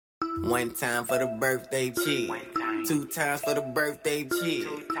One time for the birthday chick. 2 times for the birthday chick.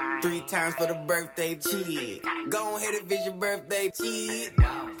 3 times for the birthday chick. Go ahead if it's your birthday chick.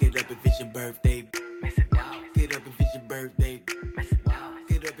 Get up if it's your birthday. Get up if it's your birthday.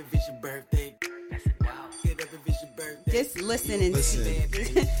 Get up if it's your birthday. Get up if it's your birthday. Just listen and see.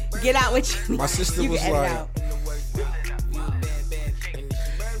 Get out what you. My sister was like,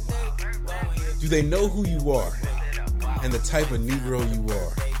 do they know who you are and the type of Negro you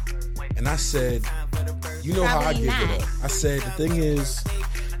are? And I said, you know how I give it up. I said, the thing is,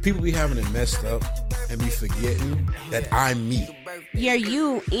 people be having it messed up and be forgetting that I'm me. You're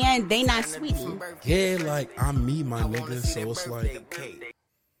you and they not sweetie. Yeah, like, I'm me, my nigga. So it's like,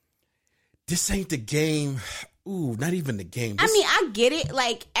 this ain't the game. Ooh, not even the game. I mean, I get it.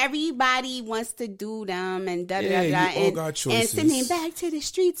 Like, everybody wants to do them and da da da. You all and, got choices. and sending back to the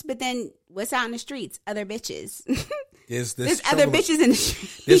streets. But then, what's out in the streets? Other bitches. There's other bitches in the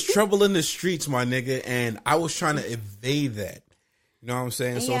streets. There's trouble in the streets, my nigga. And I was trying to evade that. You know what I'm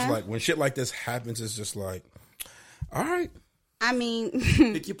saying? So it's like, when shit like this happens, it's just like, all right. I mean,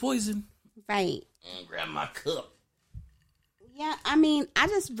 pick your poison. Right. And grab my cup. Yeah, I mean, I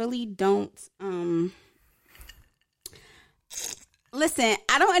just really don't. Listen,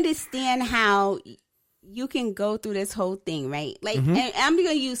 I don't understand how you can go through this whole thing, right? Like, and I'm going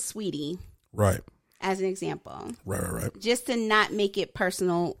to use Sweetie. Right. As an example. Right. Just to not make it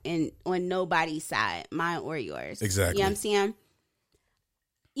personal and on nobody's side, mine or yours. Exactly. You know what I'm saying?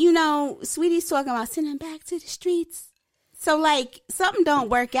 You know, Sweetie's talking about sending back to the streets. So, like, something don't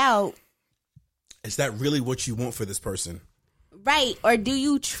work out. Is that really what you want for this person? Right. Or do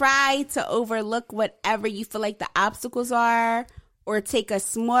you try to overlook whatever you feel like the obstacles are? Or take a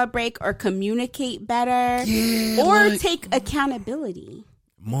small break or communicate better? Yeah, or like, take accountability?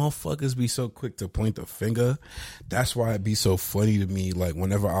 Motherfuckers be so quick to point the finger. That's why it be so funny to me. Like,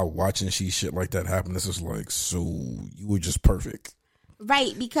 whenever I watch and see shit like that happen, it's just like, so you were just perfect.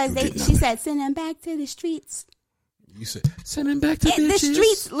 Right. Because she said, send them back to the streets. You said, send him back to bitches. The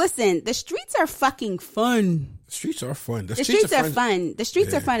streets, listen, the streets are fucking fun. The streets are fun. The streets are fun. The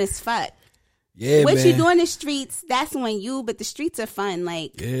streets are fun as fuck. Yeah, what man. you do in the streets, that's when but the streets are fun.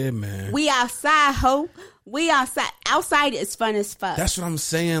 Like, yeah, man. We outside, ho. We outside. Outside is fun as fuck. That's what I'm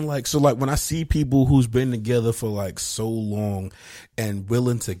saying. Like, so like when I see people who's been together for like so long and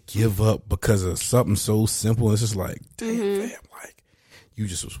willing to give up because of something so simple, it's just like, damn, fam, like, you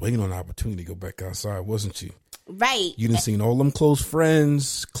just was waiting on an opportunity to go back outside, wasn't you? Right. You done seen all them close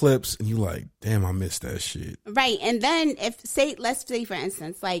friends clips and you like, damn, I missed that shit. Right. And then let's say for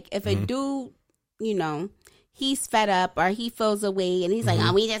instance, like if a dude, you know, he's fed up or he feels away and he's like,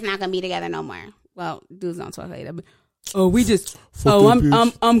 oh, we just not gonna be together no more. Well, dudes don't talk like that. But, we just.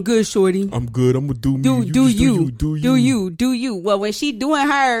 I'm good, shorty. I'm good. I'm gonna do me. Do you. Well, when she doing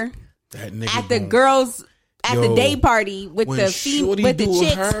her at the girls. At the day party with the chicks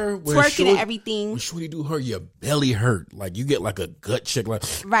twerking and everything. When shorty do her, your belly hurt. Like you get like a gut check. Like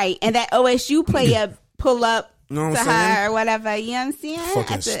right. And that OSU player pull up you know to her or whatever. You know what I'm saying?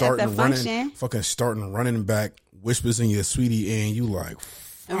 Fucking at the function. Fucking starting running back, whispers in your sweetie ear and you like,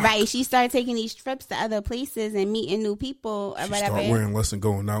 fuck. Right. She started taking these trips to other places and meeting new people or whatever. Start wearing less and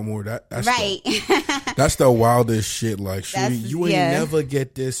going out more. That's right. That's the wildest shit. Like, shorty, you ain't never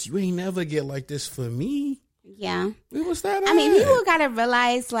get this. You ain't never get like this for me. Yeah. What's that? I mean, people gotta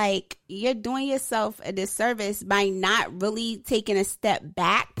realize like you're doing yourself a disservice by not really taking a step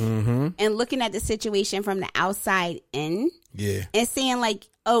back and looking at the situation from the outside in. Yeah. And saying like,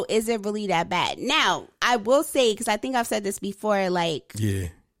 oh, is it really that bad? Now, I will say, because I think I've said this before, like, yeah,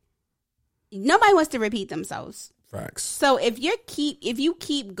 nobody wants to repeat themselves. Facts. So if you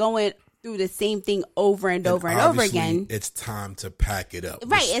keep going through the same thing over and over and over again, it's time to pack it up.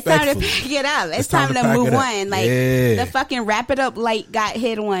 Right, it's time to pack it up. It's time to move on. Like the fucking wrap it up light got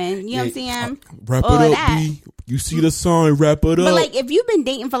hit on. You know what I'm saying? Wrap it up, B. You see the sign, wrap it up. But like if you've been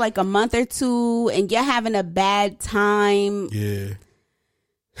dating for like a month or two and you're having a bad time, yeah,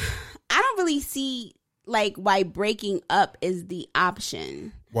 I don't really see like why breaking up is the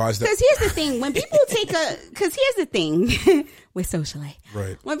option. Why is that? Because here's the thing: when people because here's the thing with socialite,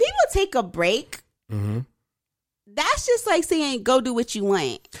 right? When people take a break, that's just like saying go do what you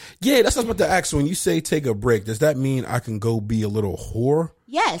want. Yeah, that's what I was about to ask. So when you say take a break, does that mean I can go be a little whore?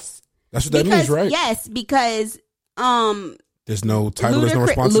 Yes, that's what that means, right? Yes, because there's no title, there's no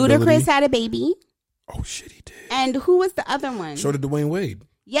responsibility. Ludacris had a baby. Oh shit, he did. And who was the other one? So did Dwayne Wade.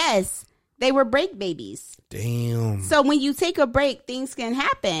 Yes. They were break babies. Damn. So when you take a break, things can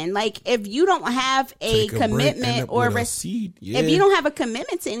happen. Like if you don't have a commitment or if you don't have a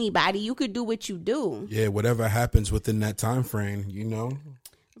commitment to anybody, you could do what you do. Yeah, whatever happens within that time frame, you know.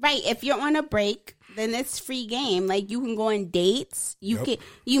 Right. If you're on a break, then it's free game. Like, you can go on dates. You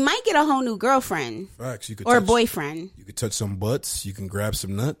might get a whole new girlfriend. Facts. You could or boyfriend. You could touch some butts. You can grab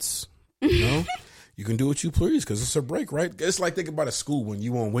some nuts. You know? You can do what you please because it's a break, right? It's like think about a school when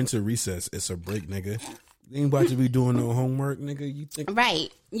you on winter recess. It's a break, nigga. You ain't about to be doing no homework, nigga. You think right?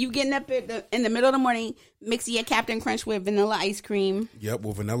 You getting up in the middle of the morning, mixing your Captain Crunch with vanilla ice cream. Yep,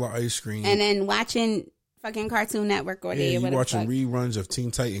 with vanilla ice cream, and then watching fucking Cartoon Network all day. Yeah, you watching reruns of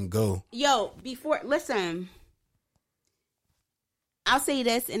Teen Titan Go. Yo, listen. I'll say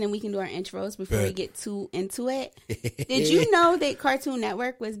this, and then we can do our intros before we get too into it. Did you know that Cartoon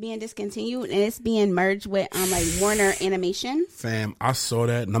Network was being discontinued and it's being merged with like Warner Animation? Fam, I saw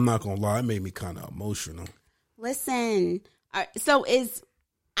that, and I'm not gonna lie, it made me kind of emotional. Listen, I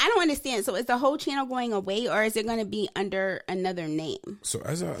don't understand. So is the whole channel going away, or is it going to be under another name? So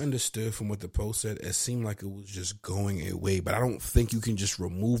as I understood from what the post said, it seemed like it was just going away, but I don't think you can just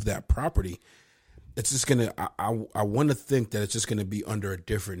remove that property. It's just gonna. I want to think that it's just gonna be under a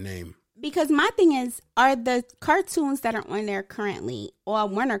different name. Because my thing is, are the cartoons that are on there currently all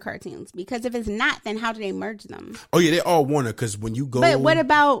Warner cartoons? Because if it's not, then how do they merge them? Oh yeah, they're all Warner. Because when you go, but what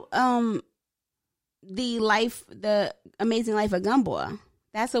about the Amazing Life of Gumball?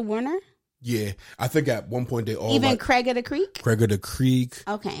 That's a Warner. Yeah, I think at one point they all even Craig of the Creek. Craig of the Creek.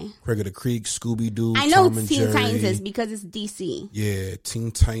 Okay. Craig of the Creek, Scooby Doo. I know Tom and Teen Jerry. Titans is because it's DC. Yeah, Teen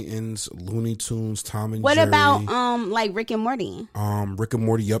Titans, Looney Tunes, Tom and Jerry. What about like Rick and Morty? Rick and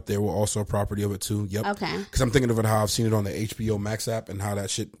Morty. Yep, they were also a property of it too. Yep. Okay. Because I'm thinking of it how I've seen it on the HBO Max app and how that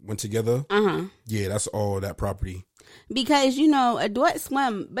shit went together. Yeah, that's all that property. Because Adult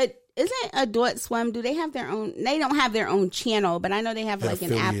Swim, but. Isn't Adult Swim? Do they have their own? They don't have their own channel, but I know they have like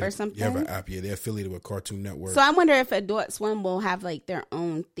an app or something. You have an app, yeah. They're affiliated with Cartoon Network. So I wonder if Adult Swim will have like their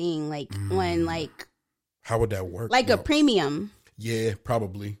own thing, like on like. How would that work? Like a premium. Yeah,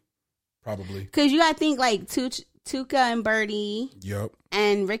 probably. Because you got to think like Tuca and Birdie. Yep.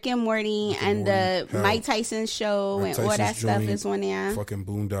 And Rick and Morty and the Mike Tyson show and all that stuff is on there. Fucking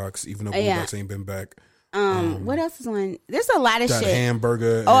Boondocks, even though Boondocks ain't been back. What else is on? There's a lot of that shit.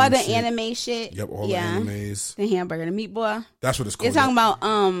 Hamburger. All the anime shit. Yep, all the animes. The hamburger, the meatball. That's what it's called. You're talking about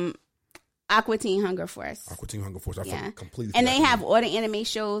Aqua Teen Hunger Force. Aqua Teen Hunger Force. I completely. And they have all the anime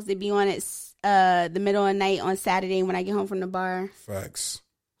shows. They be on it the middle of the night on Saturday when I get home from the bar. Facts.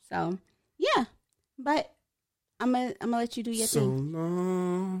 So yeah, but I'm gonna let you do your thing. So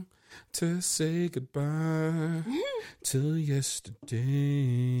long to say goodbye till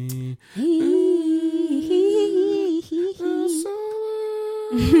yesterday.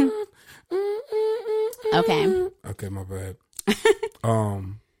 Okay, my bad.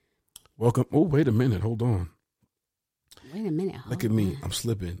 Welcome. Oh, wait a minute. Hold on. Look at me. I'm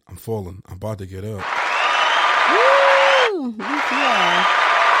slipping. I'm falling. I'm about to get up. Ooh, yeah.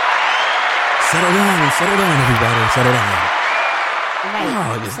 Settle down, everybody. Settle down.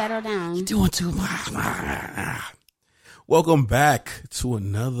 Right. Settle down. You're doing too much. Welcome back to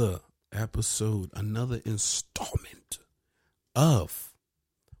another episode, another installment of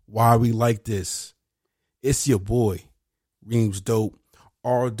Why We Like This. It's your boy, Reams Dope,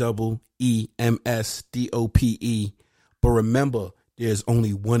 REEMSDOPE. But remember, there's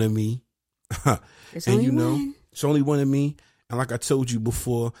only one of me. There's only one. It's only one of me. And like I told you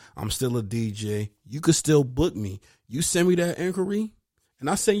before, I'm still a DJ. You could still book me. You send me that inquiry, and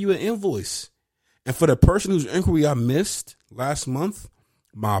I send you an invoice. And for the person whose inquiry I missed last month,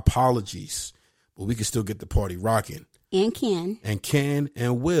 my apologies. But we can still get the party rocking. And can.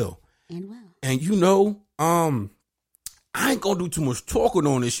 And will. And I ain't gonna do too much talking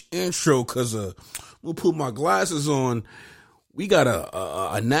on this intro because we'll put my glasses on. We got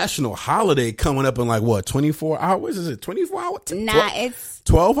a national holiday coming up in like what, 24 hours? Is it 24 hours? Nah, it's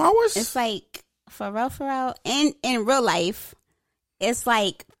 12 hours? It's like for real. In real life, it's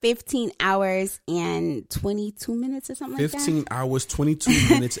like 15 hours and 22 minutes or something like that. 15 hours, 22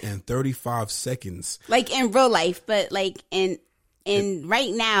 minutes and 35 seconds. Like in real life, but like in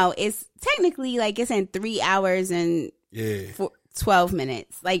right now, it's technically like it's in 3 hours and 12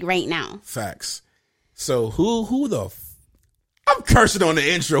 minutes. Like right now. Facts. So who the I'm cursing on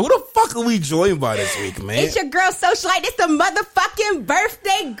the intro. Who the fuck are we joined by this week, man? It's your girl Socialite. It's the motherfucking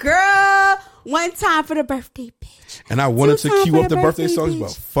birthday girl. One time for the birthday bitch. And I wanted to cue up the birthday songs,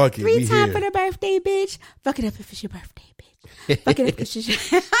 but fuck it. 3 times for the birthday bitch. Fuck it up if it's your birthday bitch. Fuck it up if it's your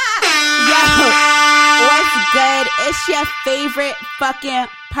Yo, what's good? It's your favorite fucking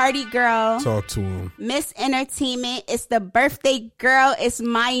party girl. Talk to him. Miss Entertainment. It's the birthday girl. It's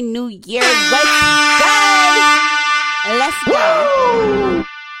my new year. What's good? Let's go.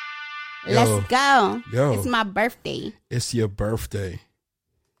 Let's go. Yo. It's my birthday. It's your birthday.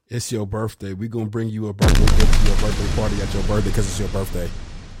 It's your birthday. We're going to bring you a birthday gift to your birthday party at your birthday because it's your birthday.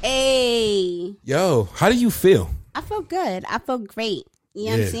 Hey. Yo, how do you feel? I feel good. I feel great. You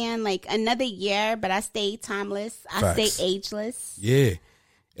know what I'm saying? Like another year, but I stay timeless. I stay ageless. Yeah.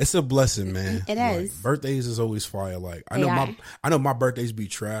 It's a blessing, man. It is. Like, birthdays is always fire. Like I know my birthdays be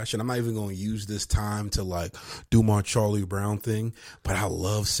trash, and I'm not even gonna use this time to like do my Charlie Brown thing. But I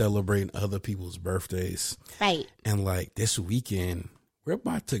love celebrating other people's birthdays. Right. And like this weekend, we're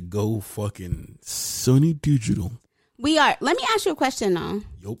about to go fucking Sunny Digital. We are. Let me ask you a question though.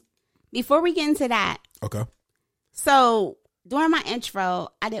 Yup. Before we get into that. Okay. So during my intro,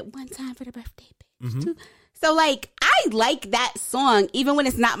 I did One Time for the Birthday, bitch. Mm-hmm. So, like, I like that song even when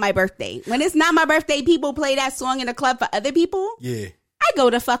it's not my birthday. When it's not my birthday, people play that song in the club for other people. Yeah. I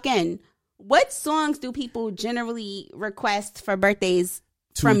go to fucking. What songs do people generally request for birthdays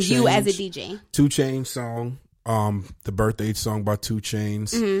from you as a DJ? 2 Chainz song. The birthday song by 2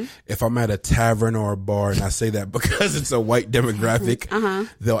 Chainz. Mm-hmm. If I'm at a tavern or a bar, and I say that because it's a white demographic,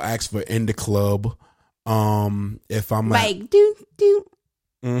 they'll ask for In the Club. If I'm like,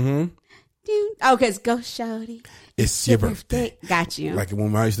 oh, because go shawty. It's your birthday. Got you. Like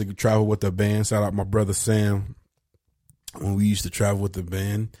when I used to travel with the band, shout out my brother Sam. When we used to travel with the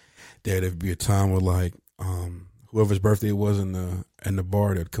band, there'd be a time where like whoever's birthday it was in the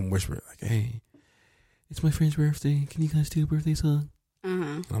bar, they'd come whisper like, "Hey, it's my friend's birthday. Can you guys do a birthday song?"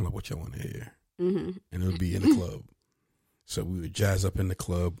 And I'm like, "What y'all want to hear?" And it would be in the club. So we would jazz up in the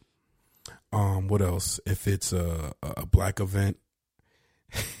club. What else? If it's a black event.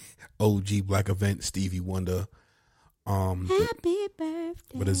 OG black event, Stevie Wonder. Happy birthday.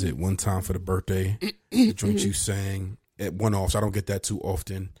 What is it? One Time for the Birthday. The joint you sang at one-offs. I don't get that too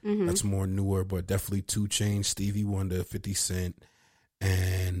often. That's more newer, but definitely 2 Chainz, Stevie Wonder, 50 Cent.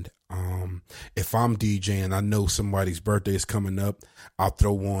 And if I'm DJing, I know somebody's birthday is coming up, I'll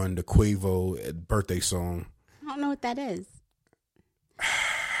throw on the Quavo birthday song. I don't know what that is.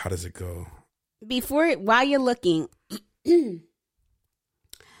 How does it go? While you're looking...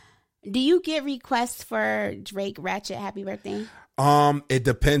 Do you get requests for Drake Ratchet Happy Birthday? It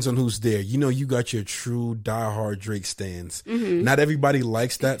depends on who's there. You know, you got your true diehard Drake stans. Not everybody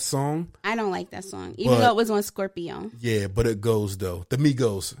likes that song. I don't like that song, even though it was on Scorpio. Yeah, but it goes though. The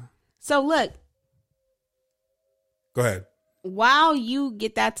Migos. So look. Go ahead. While you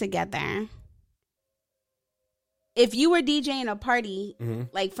get that together, if you were DJing a party,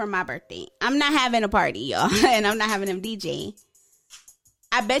 like for my birthday, I'm not having a party, y'all, and I'm not having them DJ.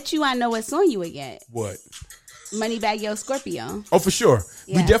 I bet you I know what song you would get. What? Moneybagg Yo Scorpio. Oh, for sure.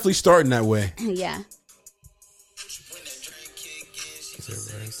 Yeah. We definitely starting that way. Yeah.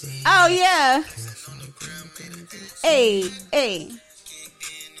 Oh, yeah. Hey.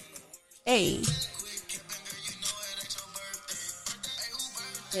 Hey.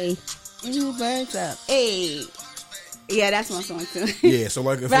 Who birds up? Hey. Yeah, that's my song too. Yeah, so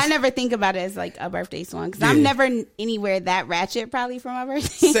like, but I never think about it as like a birthday song because I'm never anywhere that ratchet probably for my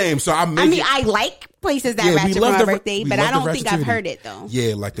birthday. Same. So I like places that ratchet for my birthday, but I don't think I've heard it though.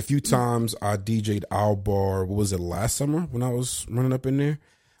 Yeah, like the few times I DJ'd our bar, what was it, last summer when I was running up in there?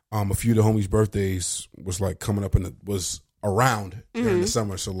 A few of the homies' birthdays was like coming up was around during the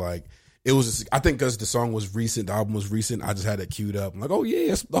summer. So like it was, I think because the song was recent, the album was recent, I just had it queued up. I'm like, oh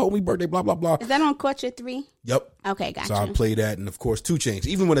yeah, it's the homie birthday, blah, blah, blah. Is that on Culture 3? Yep. Okay, gotcha. So I play that, and of course 2 Chainz.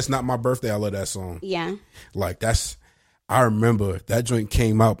 Even when it's not my birthday, I love that song. Yeah. Like I remember that joint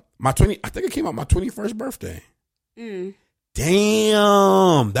came out, I think it came out my 21st birthday.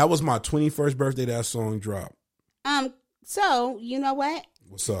 Damn. That was my 21st birthday that song dropped. So, you know what?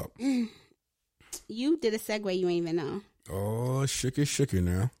 What's up? You did a segue you ain't even know. Oh, shooky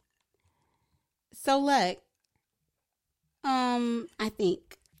now. So look, I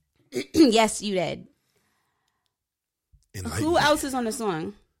think, yes, you did. Who else is on the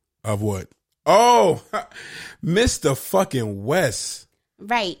song? Of what? Oh, Mr. fucking West.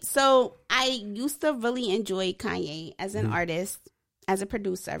 Right. So I used to really enjoy Kanye as an artist, as a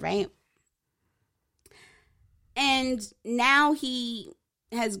producer, right? And now he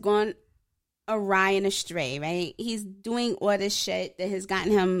has gone awry and astray, right? He's doing all this shit that has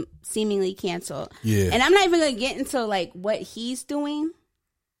gotten him seemingly canceled. Yeah. And I'm not even going to get into like what he's doing,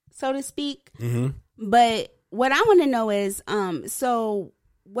 so to speak. But what I want to know is, so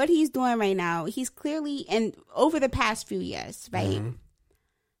what he's doing right now, he's clearly, and over the past few years, right?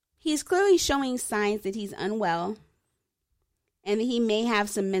 He's clearly showing signs that he's unwell and that he may have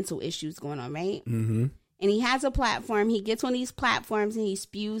some mental issues going on, right? And he has a platform. He gets on these platforms and he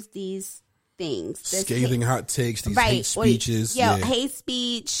spews these things. Scathing hot takes, these hate speeches. Hate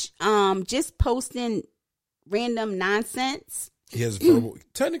speech, just posting random nonsense. He has verbal.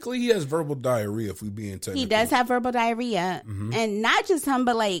 Technically, he has verbal diarrhea. If we being technical, he does have verbal diarrhea, and not just him,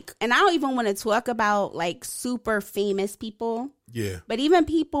 but like, and I don't even want to talk about like super famous people. Yeah, but even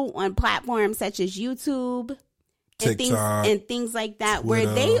people on platforms such as YouTube, TikTok, and things like that, Twitter,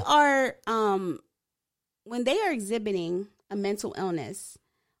 where they are, when they are exhibiting a mental illness,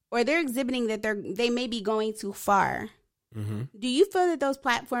 or they're exhibiting that they may be going too far. Do you feel that those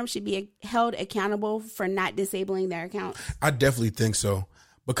platforms should be held accountable for not disabling their accounts? I definitely think so.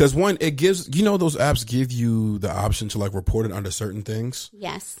 Because one, it gives, those apps give you the option to like report it under certain things.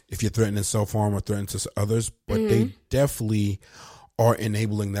 Yes. If you're threatening self-harm or threatening to others, but they definitely are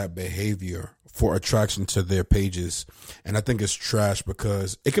enabling that behavior for attraction to their pages. And I think it's trash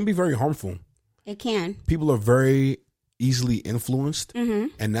because it can be very harmful. It can. People are very easily influenced,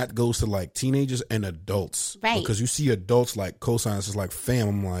 and that goes to like teenagers and adults, right? Because you see adults like co-signs is like, fam,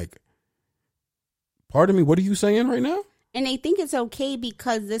 I'm like, pardon me, what are you saying right now? And they think it's okay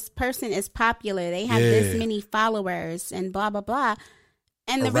because this person is popular, they have this many followers and blah blah blah.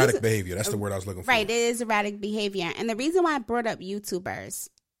 And erratic behavior, that's the word I was looking for. Right, it is erratic behavior. And the reason why I brought up YouTubers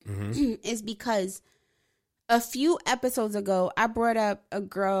is because a few episodes ago I brought up a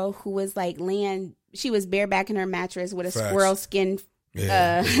girl who was like she was bareback in her mattress with a squirrel skin,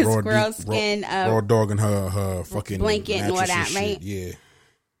 raw dog in her fucking blanket and all that, right? Yeah.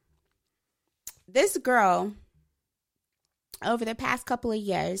 This girl, over the past couple of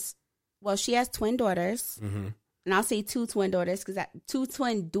years, well, she has twin daughters, and I'll say two twin daughters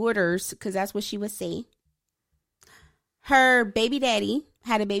because that's what she would say. Her baby daddy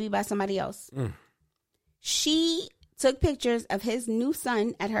had a baby by somebody else. She took pictures of his new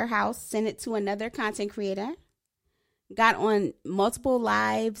son at her house, sent it to another content creator, got on multiple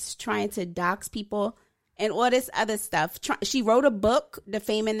lives trying to dox people and all this other stuff. She wrote a book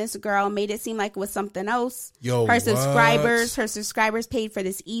defaming this girl, made it seem like it was something else. Her subscribers paid for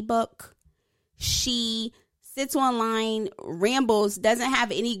this ebook. She sits online, rambles, doesn't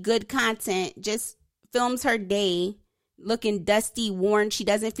have any good content, just films her day looking dusty, worn. She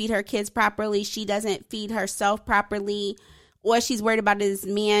doesn't feed her kids properly. She doesn't feed herself properly. All she's worried about is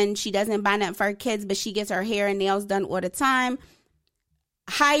man. She doesn't buy nothing for her kids, but she gets her hair and nails done all the time.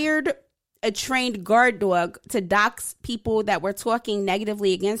 Hired a trained guard dog to dox people that were talking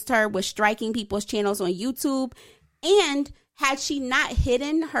negatively against her, was striking people's channels on YouTube. And had she not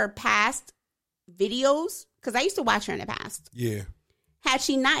hidden her past videos, because I used to watch her in the past. Yeah. Had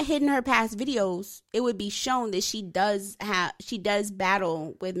she not hidden her past videos, it would be shown that she does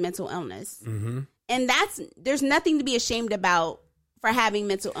battle with mental illness. And there's nothing to be ashamed about for having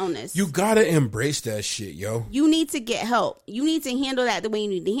mental illness. You gotta embrace that shit, yo. You need to get help. You need to handle that the way you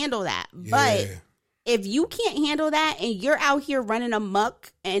need to handle that. Yeah. But if you can't handle that and you're out here running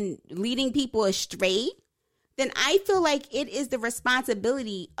amok and leading people astray, then I feel like it is the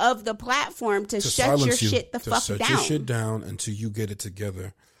responsibility of the platform to shut your shit the fuck down. To shut your shit down until you get it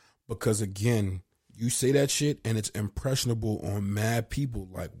together. Because again, you say that shit and it's impressionable on mad people.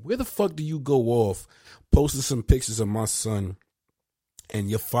 Like, where the fuck do you go off posting some pictures of my son and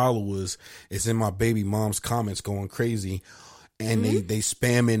your followers is in my baby mom's comments going crazy and they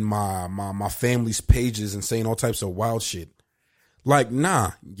spamming my family's pages and saying all types of wild shit? Like,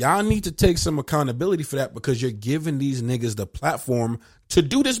 nah, y'all need to take some accountability for that because you're giving these niggas the platform to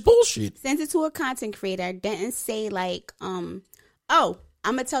do this bullshit. Sent it to a content creator. Didn't say like, I'm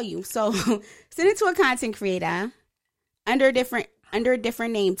going to tell you. So send it to a content creator under a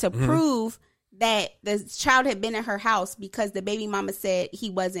different name to prove that the child had been at her house because the baby mama said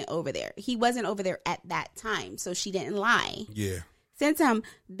he wasn't over there. He wasn't over there at that time. So she didn't lie. Yeah. Sent him,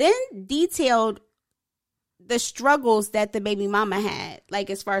 then detailed the struggles that the baby mama had, like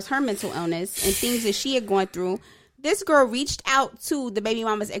as far as her mental illness and things that she had gone through. This girl reached out to the baby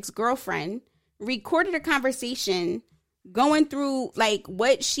mama's ex-girlfriend, recorded a conversation going through like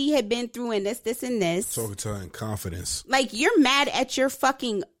what she had been through and this and this. Talking to her in confidence. Like, you're mad at your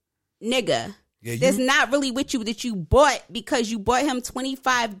fucking nigga. That's not really with you, that you bought because you bought him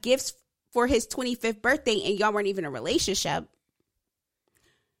 25 gifts for his 25th birthday and y'all weren't even in a relationship.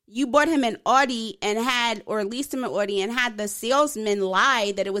 You bought him an Audi or leased him an Audi and had the salesman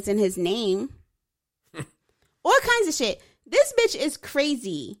lie that it was in his name. All kinds of shit. This bitch is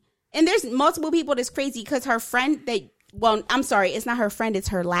crazy. And there's multiple people that's crazy because her friend I'm sorry, it's not her friend, it's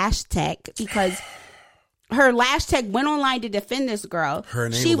her lash tech, because her lash tech went online to defend this girl. Her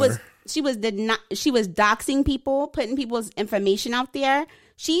enabler. She was doxing people, putting people's information out there.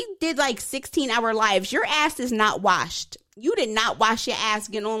 She did like 16-hour lives. Your ass is not washed. You did not wash your ass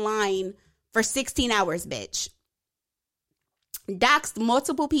getting online for 16 hours, bitch. Doxed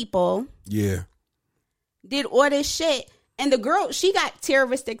multiple people. Yeah. Did all this shit. And the girl, she got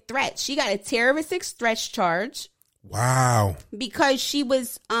terroristic threats. She got a terroristic threats charge. Wow. Because she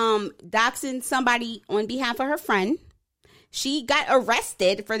was doxing somebody on behalf of her friend. She got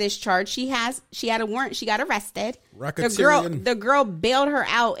arrested for this charge. She had a warrant. She got arrested. The girl bailed her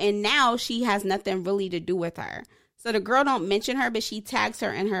out, and now she has nothing really to do with her. So the girl don't mention her, but she tags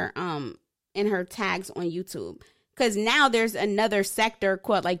her in her tags on YouTube. Because now there's another sector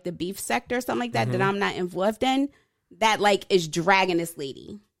called like the beef sector or something like that that I'm not involved in that like is dragging this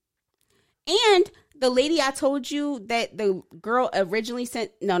lady. And the lady I told you that the girl originally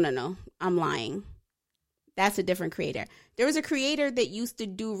sent... No. I'm lying. That's a different creator. There was a creator that used to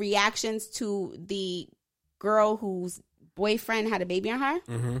do reactions to the girl whose boyfriend had a baby on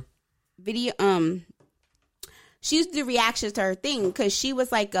her. Video. She used to do reactions to her thing because she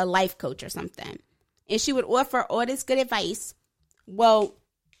was like a life coach or something. And she would offer all this good advice. Well,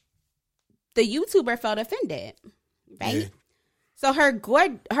 the YouTuber felt offended, right? Yeah. So her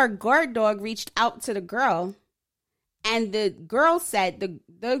guard dog reached out to the girl, and the girl said,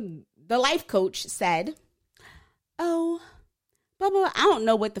 the life coach said, "Oh, blah, blah, blah. I don't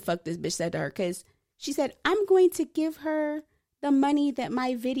know what the fuck this bitch said to her," because she said, "I'm going to give her the money that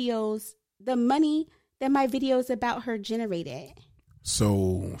my videos about her generated."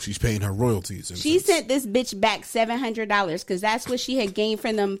 So she's paying her royalties. She sent this bitch back $700 because that's what she had gained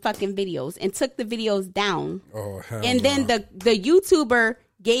from them fucking videos and took the videos down. Oh, hell And then no. the YouTuber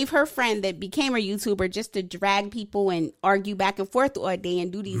gave her friend that became a YouTuber just to drag people and argue back and forth all day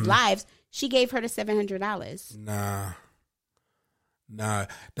and do these lives. She gave her the $700. Nah.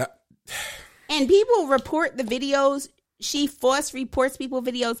 And people report the videos. She force reports people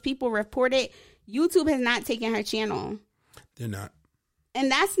videos. People report it. YouTube has not taken her channel. They're not. And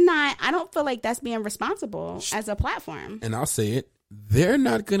that's not, I don't feel like that's being responsible as a platform. And I'll say it, they're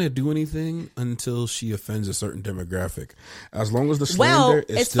not going to do anything until she offends a certain demographic. As long as the slander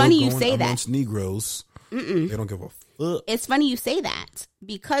is still going amongst Negroes, they don't give a fuck. It's funny you say that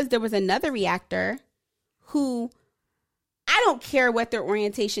because there was another reactor who, I don't care what their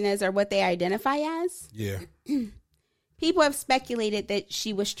orientation is or what they identify as. Yeah. People have speculated that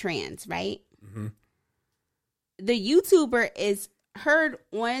she was trans, right? The YouTuber is heard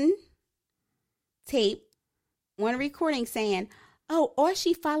on tape, one recording saying, "Oh, all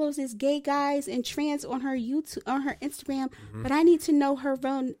she follows is gay guys and trans on her YouTube, on her Instagram. But I need to know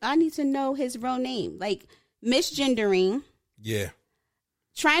his real name." Like misgendering. Yeah.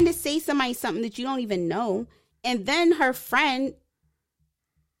 Trying to say something that you don't even know. And then her friend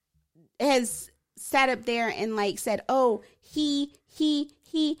has sat up there and like said, "Oh, he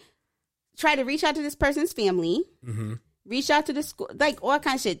tried to reach out to this person's family, reach out to the school, like all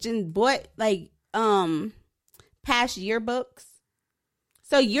kinds of shit. Just bought like past yearbooks.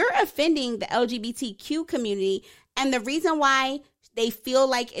 So you're offending the LGBTQ community, and the reason why they feel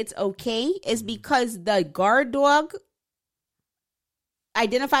like it's okay is because the guard dog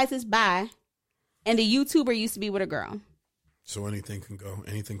identifies as bi, and the YouTuber used to be with a girl. So anything can go,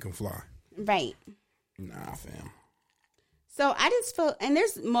 anything can fly. Right. Nah, fam. So I just feel, and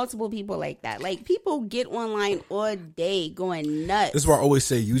there's multiple people like that. Like people get online all day going nuts. This is why I always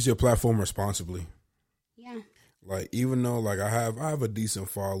say use your platform responsibly. Yeah. Like even though like I have a decent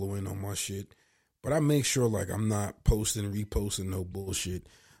following on my shit, but I make sure like I'm not reposting no bullshit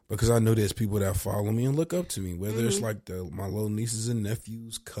because I know there's people that follow me and look up to me, whether it's like my little nieces and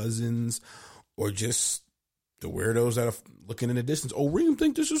nephews, cousins, or just the weirdos that are looking in the distance. Oh, Reem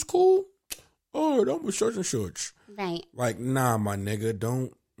think this is cool? Oh, I'm a such and such. Right. Like, nah, my nigga,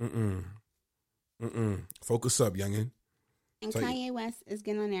 don't. Focus up, youngin. And Kanye West is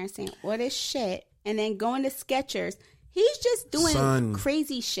getting on there saying all this shit and then going to Skechers. He's just doing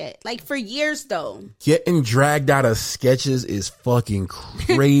crazy shit. Like for years, though. Getting dragged out of Skechers is fucking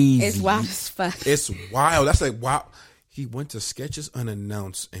crazy. It's wild as fuck. It's wild. That's like, wow. He went to Skechers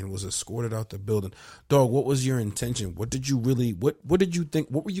unannounced and was escorted out the building. Dog, what was your intention? What did you think?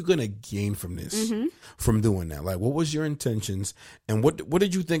 What were you going to gain from this, from doing that? Like, what was your intentions? And what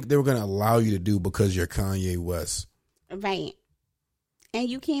did you think they were going to allow you to do because you're Kanye West? Right. And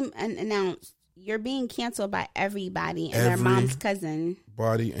you came and announced you're being canceled by everybody and their mom's cousin.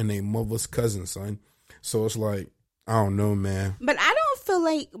 Body and their mother's cousin, son. So it's like, I don't know, man. But I don't feel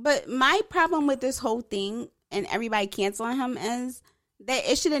like, but my problem with this whole thing and everybody canceling him is that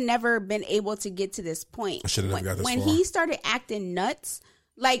it should have never been able to get to this point. I should have never got this far. When he started acting nuts,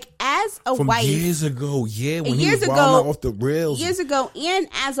 like as a From wife. years ago, yeah. When he was wilding off the rails. Years ago, and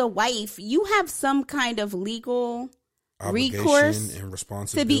as a wife, you have some kind of legal obligation recourse and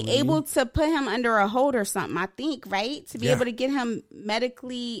responsibility to be able to put him under a hold or something, I think, right? To be able to get him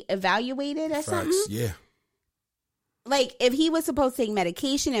medically evaluated or something. Yeah. like, if he was supposed to take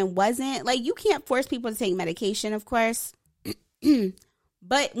medication and wasn't, like, you can't force people to take medication, of course.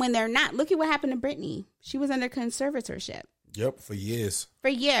 But when they're not, look at what happened to Brittany. She was under conservatorship. Yep, for years. For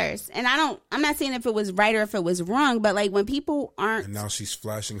years. And I'm not saying if it was right or if it was wrong, but like when people aren't. And now she's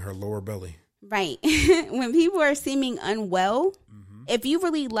flashing her lower belly. Right. When people are seeming unwell, if you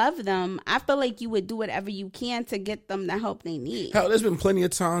really love them, I feel like you would do whatever you can to get them the help they need. Hell, there's been plenty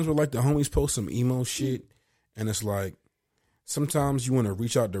of times where like the homies post some emo shit and it's like, sometimes you want to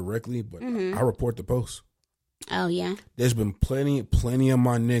reach out directly, but I report the post. Oh, yeah. There's been plenty of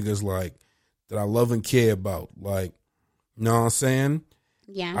my niggas like that I love and care about. Like, you know what I'm saying?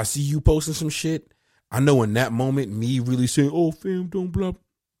 Yeah. I see you posting some shit. I know in that moment, me really saying, oh, fam, don't blah.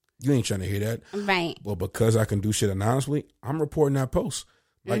 You ain't trying to hear that. Right. But because I can do shit anonymously, I'm reporting that post.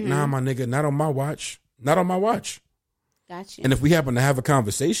 Like, nah, my nigga, not on my watch. Not on my watch. Gotcha. And if we happen to have a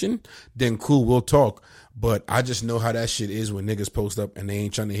conversation, then cool, we'll talk. But I just know how that shit is when niggas post up and they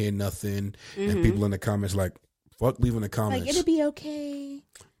ain't trying to hear nothing. And people in the comments like, fuck leaving the comments. Like, it'll be okay.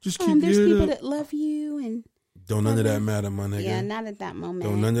 Just keep there's people up. that love you. And don't none of that matter, my nigga. yeah, not at that moment.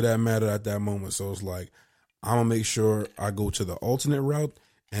 Don't none of that matter at that moment. So it's like, I'm going to make sure I go to the alternate route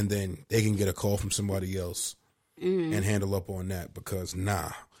and then they can get a call from somebody else and handle up on that. Because,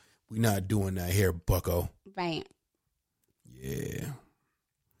 nah, we not doing that here, bucko. Right. Yeah.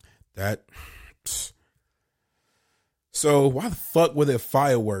 That. So why the fuck were there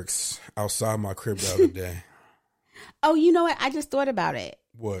fireworks outside my crib the other day? Oh, you know what? I just thought about it.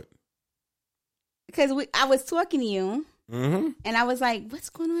 What? Because I was talking to you, and I was like, what's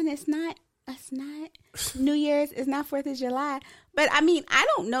going on? It's not New Year's. It's not 4th of July. But, I mean, I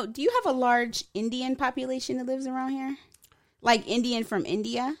don't know. Do you have a large Indian population that lives around here? Like Indian from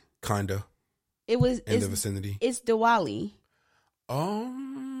India? Kinda. In the vicinity. It's Diwali.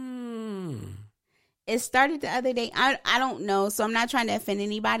 Oh. It started the other day. I don't know, so I'm not trying to offend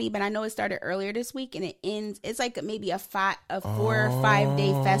anybody, but I know it started earlier this week, and it ends. It's like maybe a 4 or 5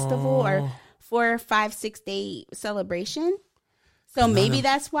 day festival, or 4 or 5, 6 day celebration. So maybe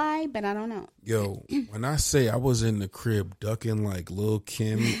that's why, but I don't know. Yo, when I say I was in the crib ducking like Lil'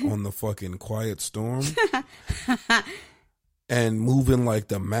 Kim on the fucking Quiet Storm, and moving like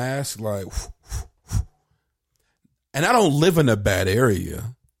the mask, like, and I don't live in a bad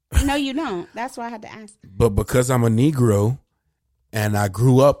area. No, you don't. That's why I had to ask. But because I'm a Negro and I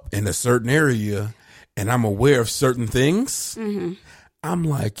grew up in a certain area and I'm aware of certain things, I'm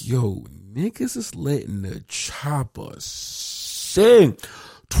like, yo, niggas is letting the chopper sing.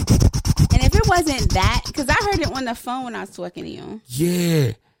 And if it wasn't that, because I heard it on the phone when I was talking to you.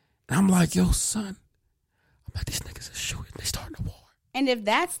 Yeah. And I'm like, yo, son, I'm like, these niggas are shooting. They starting a war. And if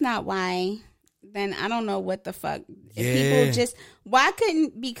that's not why, then I don't know what the fuck. Yeah. If people just, why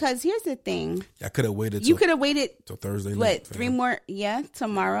couldn't, because here's the thing. I could have waited. You could have waited till Thursday. What, 3 more? Yeah,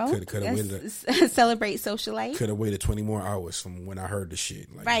 tomorrow. Could have waited. Celebrate social life. Could have waited 20 more hours from when I heard the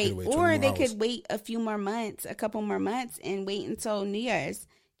shit. Like, right. Or they could wait a few more months, a couple more months, and wait until New Year's.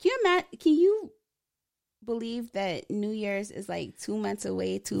 Can you believe that New Year's is like 2 months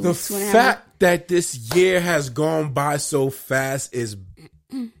away? The 2.5 months? fact that this year has gone by so fast is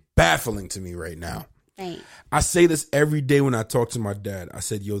baffling to me right now. Right. I say this every day when I talk to my dad. I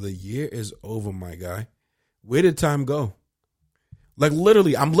said, yo, the year is over, my guy. Where did time go? Like,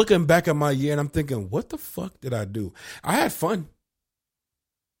 literally, I'm looking back at my year and I'm thinking, what the fuck did I do? I had fun.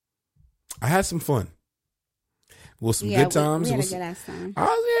 I had some fun. Well, some good times. We had a good ass time.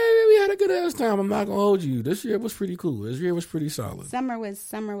 We had a good ass time. I'm not gonna hold you. This year was pretty cool. This year was pretty solid. Summer was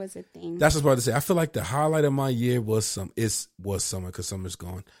a thing. That's what I was about to say. I feel like the highlight of my year was summer because summer's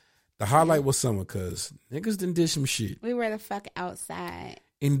gone. The highlight was summer because niggas did some shit. We were the fuck outside.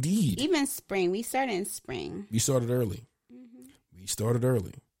 Indeed. Even spring. We started in spring. We started early. We started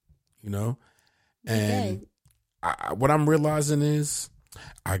early. You know? And what I'm realizing is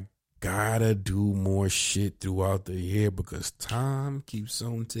I gotta do more shit throughout the year because time keeps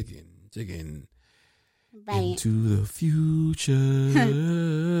on ticking right into the future.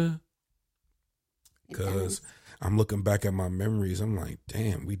 Because I'm looking back at my memories. I'm like,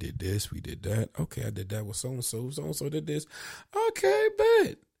 damn, we did this, we did that. Okay, I did that with so-and-so. So-and-so did this. Okay,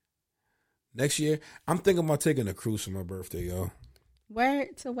 bet. Next year, I'm thinking about taking a cruise for my birthday, yo. Where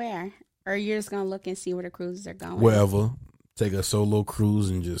to where? Or you're just going to look and see where the cruises are going? Wherever. Take a solo cruise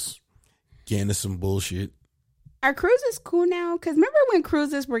and just get into some bullshit. Are cruises cool now? Because remember when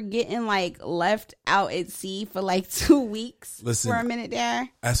cruises were getting like left out at sea for like 2 weeks? Listen, for a minute there?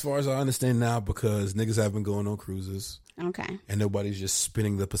 As far as I understand now, because niggas have been going on cruises. Okay. And nobody's just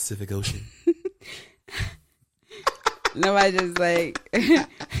spinning the Pacific Ocean. Nobody just like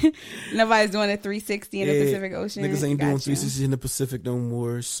nobody's doing a 360 in the Pacific Ocean. Niggas ain't doing 360 in the Pacific no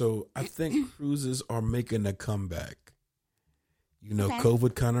more. So I think cruises are making a comeback. You know,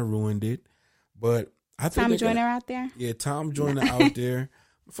 COVID kind of ruined it, but I think Tom Joyner out there. Yeah, Tom Joyner out there.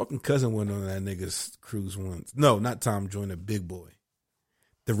 My fucking cousin went on that nigga's cruise once. No, not Tom Joyner, Big Boy,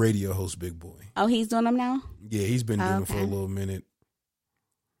 the radio host, Big Boy. Oh, he's doing them now. Yeah, he's been doing it for a little minute.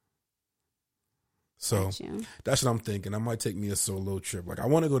 So that's what I'm thinking. I might take me a solo trip. Like I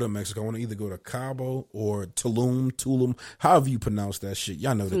want to go to Mexico. I want to either go to Cabo or Tulum, however you pronounce that shit.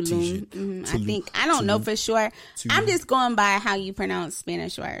 Y'all know the T shit. Mm-hmm. I don't know for sure. I'm just going by how you pronounce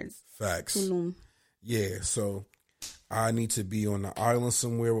Spanish words. Facts. Tulum. Yeah, so I need to be on the island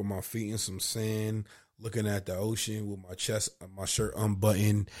somewhere with my feet in some sand, looking at the ocean with my chest, my shirt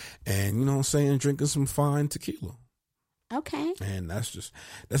unbuttoned, and you know what I'm saying, drinking some fine tequila. Okay. And this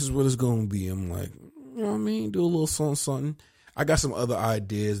is what it's going to be. I'm like, you know what I mean? Do a little something. I got some other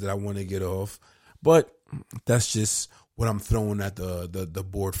ideas that I want to get off, but that's just what I'm throwing at the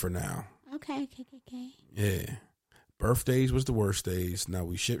board for now. Okay. Yeah. Birthdays was the worst days. Now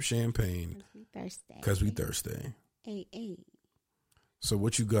we ship champagne. Because we thirsty. Hey. So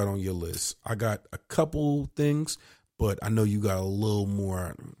what you got on your list? I got a couple things, but I know you got a little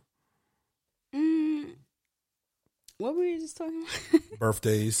more. What were you just talking about?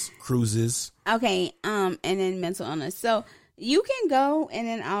 Birthdays, cruises. Okay, and then mental illness. So you can go, and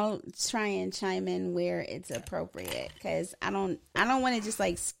then I'll try and chime in where it's appropriate because I don't want to just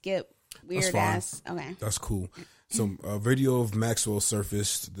like skip weird ass. Okay, that's cool. So a video of Maxwell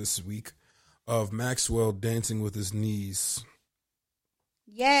surfaced this week of Maxwell dancing with his knees.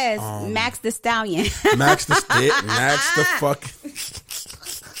 Yes, Max the Stallion. Max the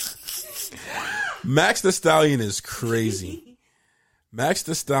Stallion is crazy. Max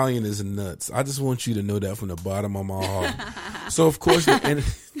the Stallion is nuts. I just want you to know that from the bottom of my heart. So of course, niggas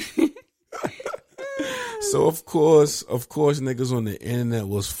on the internet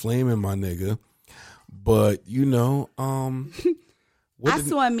was flaming my nigga. But you know, I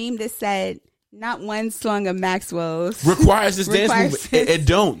saw a meme that said, "Not one song of Maxwell's requires this dance movement." It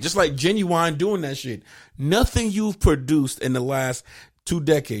don't. Just like Genuine doing that shit. Nothing you've produced in the last 2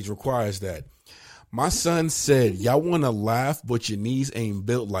 decades requires that. My son said, y'all want to laugh, but your knees ain't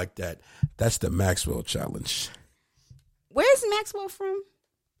built like that. That's the Maxwell challenge. Where's Maxwell from?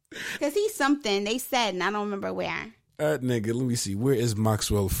 Because he's something. They said, and I don't remember where. Nigga, let me see. Where is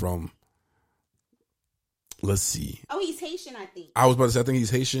Maxwell from? Let's see. Oh, he's Haitian, I think. I was about to say, I think he's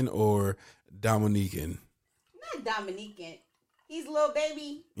Haitian or Dominican. Not Dominican. He's little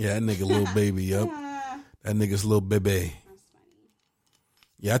baby. Yeah, that nigga little baby, yup. That nigga's little baby.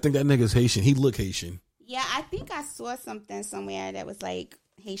 Yeah, I think that nigga's Haitian. He look Haitian. Yeah, I think I saw something somewhere that was like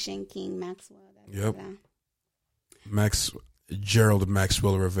Haitian King Maxwell. Yep. Gerald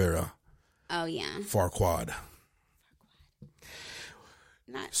Maxwell Rivera. Oh, yeah. Farquaad.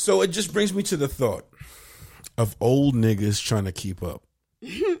 So it just brings me to the thought of old niggas trying to keep up.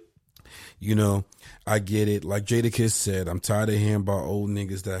 You know, I get it. Like Jadakiss said, I'm tired of hearing about old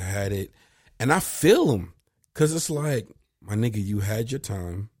niggas that had it. And I feel them. Because it's like, my nigga, you had your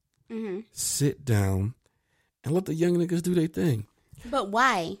time. Mm-hmm. Sit down and let the young niggas do their thing. But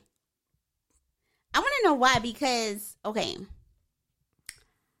why? I want to know why because, okay.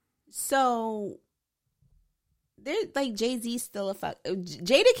 So, there's like Jay-Z's still a fuck.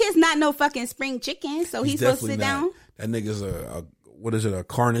 Jadakiss not no fucking spring chicken, so he's supposed to sit down. That nigga's a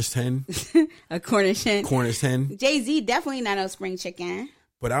Cornish hen? A Cornish hen. Cornish hen. Jay-Z definitely not no spring chicken.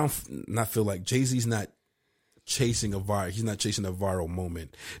 But I don't feel like Jay-Z's not chasing a viral. He's not chasing a viral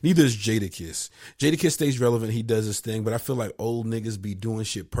moment. Neither is Jadakiss. Jadakiss stays relevant. He does his thing. But I feel like old niggas be doing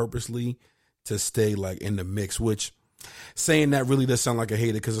shit purposely to stay like in the mix. Which saying that really does sound like a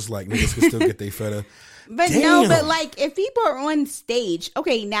hater because it's like niggas can still get their feta. But damn. No, but like if people are on stage,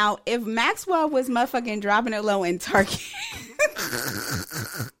 okay. Now if Maxwell was motherfucking dropping it low in Target,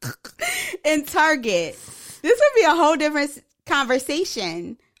 this would be a whole different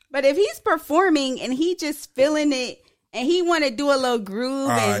conversation. But if he's performing and he just feeling it and he want to do a little groove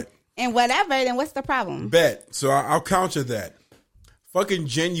and whatever, then what's the problem? Bet. So I'll counter that. Fucking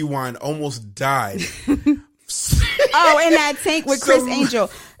Genuine almost died. In that tank with Chris Angel.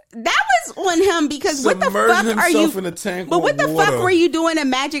 That was on him because what the fuck are you? In a tank but what the water. Fuck were you doing a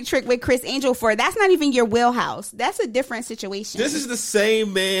magic trick with Chris Angel for? That's not even your wheelhouse. That's a different situation. This is the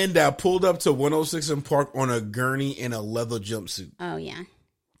same man that pulled up to 106 and Park on a gurney in a leather jumpsuit. Oh yeah.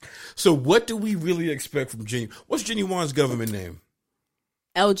 So what do we really expect from Genuine? What's Genuine's government name?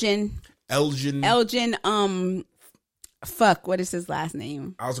 Elgin. Fuck, what is his last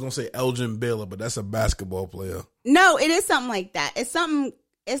name? I was gonna say Elgin Baylor, but that's a basketball player. No, it is something like that. It's something.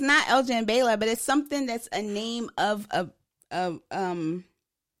 It's not Elgin Baylor, but it's something that's a name of a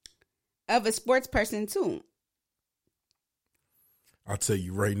sports person too. I'll tell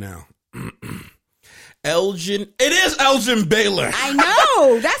you right now. Elgin. It is Elgin Baylor. I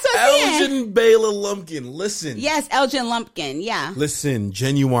know. That's what I'm saying. Elgin Baylor Lumpkin. Listen. Yes, Elgin Lumpkin. Yeah. Listen,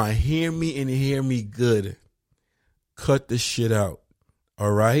 Genuine. Hear me and hear me good. Cut the shit out.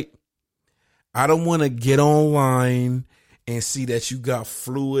 All right? I don't want to get online and see that you got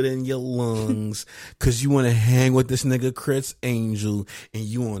fluid in your lungs because you want to hang with this nigga Chris Angel and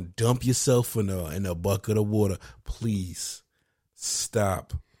you want to dump yourself in a bucket of water. Please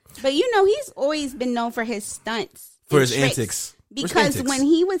stop. But you know, he's always been known for his stunts. For his antics. Because when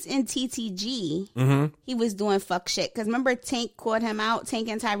he was in TTG, he was doing fuck shit. Because remember, Tank caught him out. Tank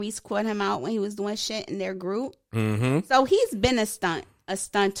and Tyrese caught him out when he was doing shit in their group. Mm-hmm. So he's been a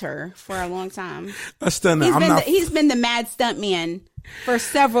stunter for a long time. A stunner. He's been the mad stunt man for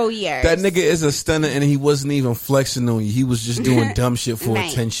several years. That nigga is a stunner, and he wasn't even flexing on you. He was just doing dumb shit for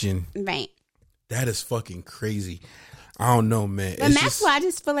attention. Right. That is fucking crazy. I don't know, man. But Maxwell, I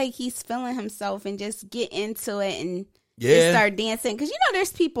just feel like he's feeling himself and just get into it and just start dancing. Because, you know,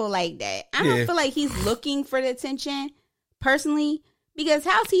 there's people like that. I don't feel like he's looking for the attention, personally. Because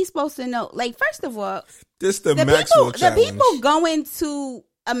how's he supposed to know? Like, first of all, this the Maxwell challenge. The people going to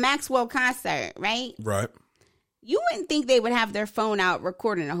a Maxwell concert, right? Right. You wouldn't think they would have their phone out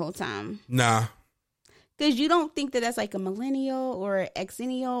recording the whole time. Nah. Because you don't think that that's like a millennial or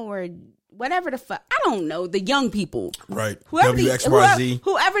exennial or whatever the fuck. I don't know. The young people. Right. WXYZ.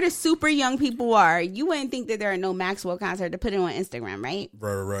 Whoever the super young people are, you wouldn't think that there are no Maxwell concert to put it on Instagram, right?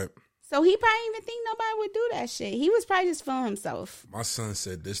 Right. So he probably even think nobody would do that shit. He was probably just feeling himself. My son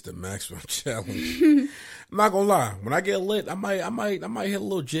said this the Maxwell challenge. I'm not gonna lie. When I get lit, I might hit a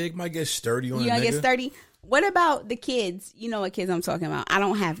little jig. Might get sturdy on it. You gonna get sturdy? What about the kids? You know what kids I'm talking about. I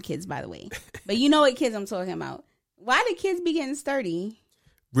don't have kids, by the way, but you know what kids I'm talking about. Why do kids be getting sturdy?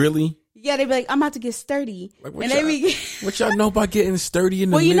 Really? Yeah, they be like, I'm about to get sturdy. Like, what y'all know about getting sturdy in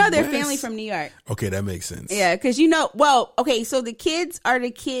the Well, Midwest? They're family from New York. Okay, that makes sense. Yeah, because okay, so the kids are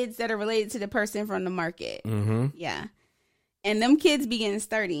the kids that are related to the person from the market. Mm-hmm. Yeah. And them kids be getting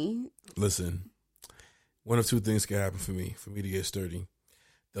sturdy. Listen, one of two things can happen for me to get sturdy.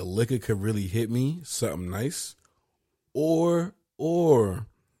 The liquor could really hit me, something nice, or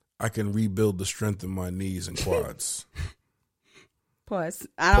I can rebuild the strength in my knees and quads. Pause.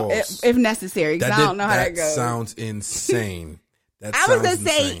 If necessary, because I don't know how that goes. That sounds insane. I was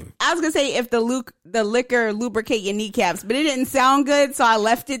gonna say if the liquor lubricate your kneecaps, but it didn't sound good, so I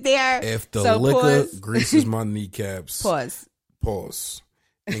left it there. If the liquor greases my kneecaps, pause,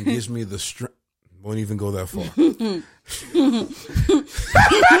 and gives me the strength. Won't even go that far.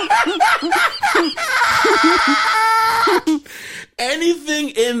 Anything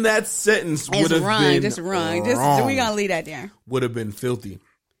in that sentence would have been wrong. We're gonna leave that there. Would have been filthy.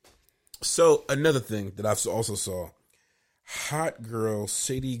 So another thing that I also saw: hot girl,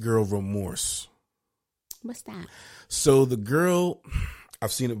 city girl remorse. What's that? So the girl,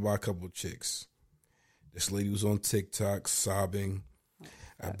 I've seen it by a couple of chicks. This lady was on TikTok sobbing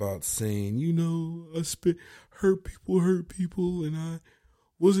about saying, I hurt people, and I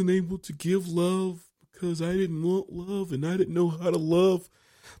wasn't able to give love because I didn't want love and I didn't know how to love.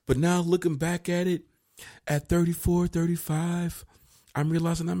 But now looking back at it, at 34, 35, I'm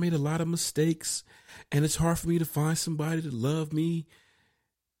realizing I made a lot of mistakes and it's hard for me to find somebody to love me.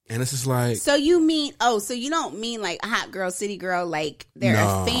 And it's just like... So you don't mean like a hot girl, city girl, like they're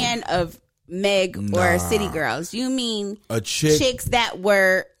a fan of Meg or City Girls. You mean chicks that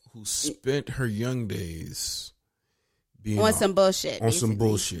were... Who spent her young days being on some bullshit. On some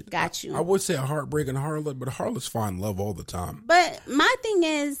bullshit. Got you. I would say a heartbreaking harlot, but harlots find love all the time. But my thing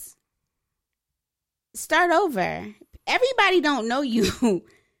is, start over. Everybody don't know you. The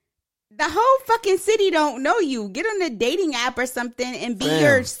whole fucking city don't know you. Get on a dating app or something and be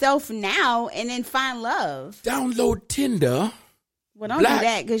yourself now and then find love. Download Tinder. Well, don't do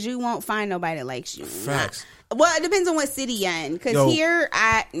that because you won't find nobody that likes you. Facts. Well, it depends on what city you're in. Because here,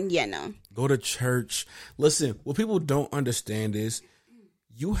 no. Go to church. Listen, what people don't understand is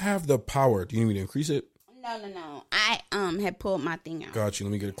you have the power. Do you need me to increase it? No. I had pulled my thing out. Got you.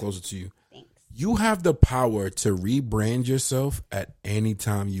 Let me get it closer to you. Thanks. You have the power to rebrand yourself at any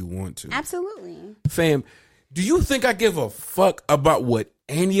time you want to. Absolutely. Fam, do you think I give a fuck about what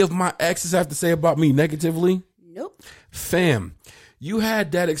any of my exes have to say about me negatively? Nope. Fam, you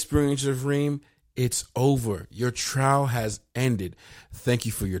had that experience of Reem. It's over. Your trial has ended. Thank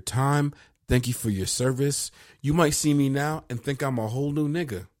you for your time. Thank you for your service. You might see me now and think I'm a whole new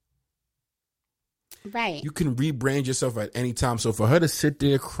nigga. Right. You can rebrand yourself at any time. So for her to sit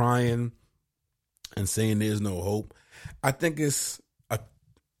there crying and saying there's no hope, I think it's a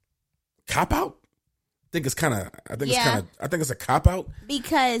cop out. I think it's a cop out.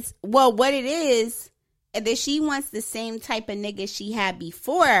 Because, well, what it is that she wants the same type of nigga she had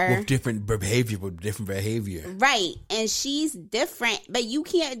before. With different behavior. Right. And she's different, but you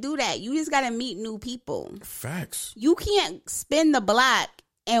can't do that. You just got to meet new people. Facts. You can't spin the block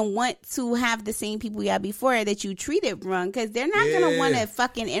and want to have the same people you had before that you treated wrong, because they're not going to want to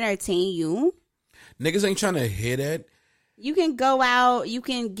fucking entertain you. Niggas ain't trying to hear that. You can go out, you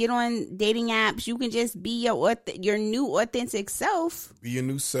can get on dating apps, you can just be your new authentic self. Be your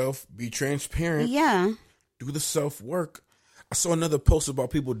new self, be transparent. Yeah. Do the self-work. I saw another post about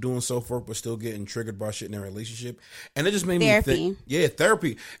people doing self-work but still getting triggered by shit in their relationship. And it just made me think. Yeah,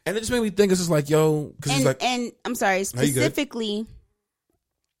 therapy. And it just made me think, it's just like, yo. And I'm sorry, specifically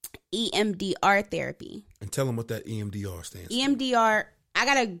EMDR therapy. And tell them what that EMDR stands for. EMDR, I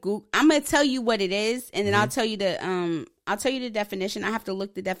gotta Google. I'm gonna tell you what it is, and then I'll tell you the definition. I have to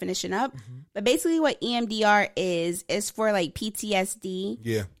look the definition up. But basically, what EMDR is for like PTSD.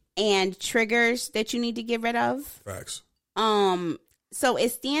 Yeah. And triggers that you need to get rid of. Facts. So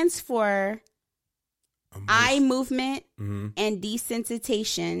it stands for eye movement and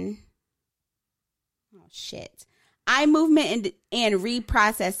desensitization. Oh shit. Eye movement and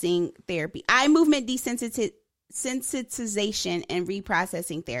reprocessing therapy. Eye movement desensitization and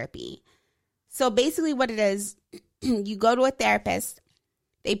reprocessing therapy. So basically what it is, you go to a therapist,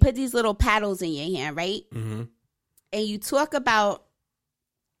 they put these little paddles in your hand, right? And you talk about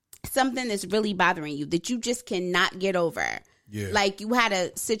something that's really bothering you that you just cannot get over. Yeah. Like you had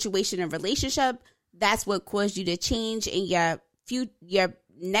a situation in a relationship, that's what caused you to change in your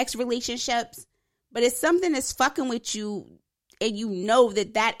next relationships. But it's something that's fucking with you, and you know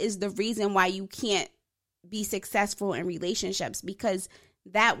that is the reason why you can't be successful in relationships, because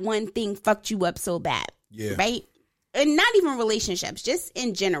that one thing fucked you up so bad. Yeah. Right? And not even relationships, just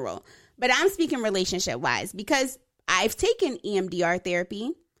in general. But I'm speaking relationship wise, because I've taken EMDR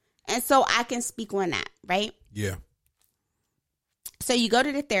therapy, and so I can speak on that, right? Yeah. So you go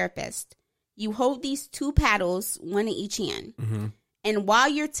to the therapist, you hold these two paddles, one in each hand. And while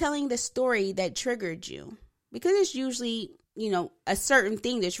you're telling the story that triggered you, because it's usually, a certain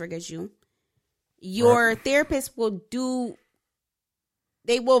thing that triggers you, your therapist will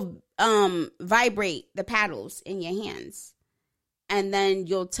vibrate the paddles in your hands. And then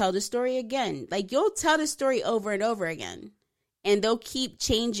you'll tell the story again. Like, you'll tell the story over and over again. And they'll keep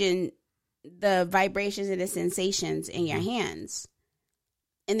changing the vibrations and the sensations in your hands.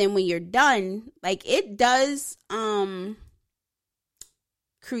 And then when you're done, like, it does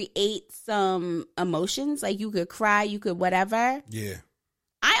create some emotions. Like, you could cry, you could whatever. Yeah.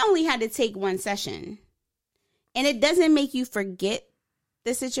 I only had to take one session. And it doesn't make you forget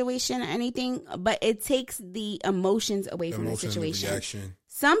the situation or anything, but it takes the emotions away from the situation. Reaction.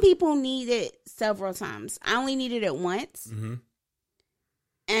 Some people need it several times. I only needed it once.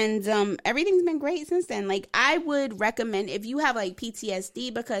 And everything's been great since then. Like, I would recommend, if you have like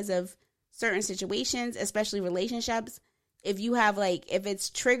PTSD because of certain situations, especially relationships, if you have like, if it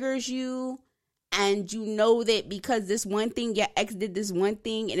triggers you and you know that because this one thing, your ex did this one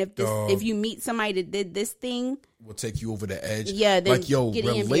thing, and if you meet somebody that did this thing, will take you over the edge. Yeah, like, yo,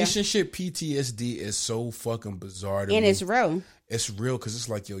 relationship PTSD is so fucking bizarre to me. It's real. It's real, because it's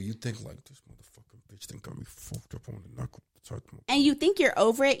like, yo, you think like, this motherfucking bitch think got me fucked up on the knuckle. And you think you're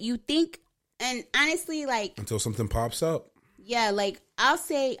over it. You think, and honestly, like, until something pops up. Yeah, like, I'll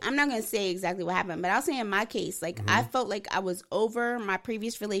say, I'm not going to say exactly what happened, but I'll say in my case, like, I felt like I was over my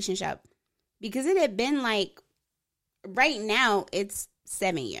previous relationship because it had been like, right now, it's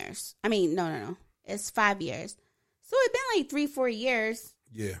 7 years. I mean, no. It's 5 years. So it's been like 3-4 years.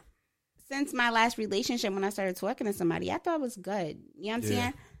 Yeah. Since my last relationship, when I started talking to somebody, I thought it was good. You know what I'm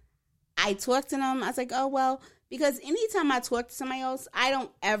saying? I talked to them. I was like, oh, well, because anytime I talk to somebody else, I don't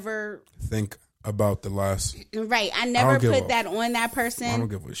ever think about the last. Right. I never put that on that person. I don't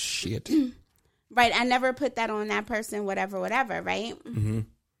give a shit. Right. I never put that on that person, whatever, right?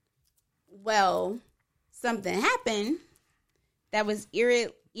 Well, something happened that was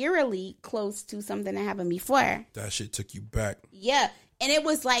eerily close to something that happened before. That shit took you back. Yeah. And it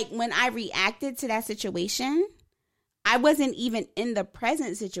was like, when I reacted to that situation, I wasn't even in the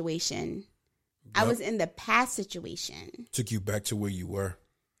present situation. Yep. I was in the past situation. Took you back to where you were.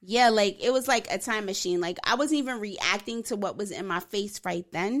 Yeah, like, it was like a time machine. Like, I wasn't even reacting to what was in my face right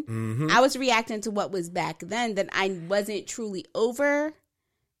then. I was reacting to what was back then that I wasn't truly over.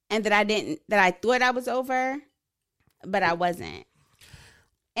 and that I thought I was over, but I wasn't.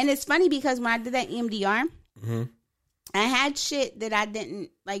 And it's funny because when I did that EMDR, I had shit that I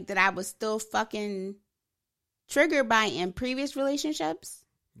didn't like, that I was still fucking triggered by in previous relationships.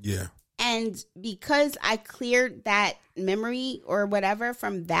 Yeah. And because I cleared that memory or whatever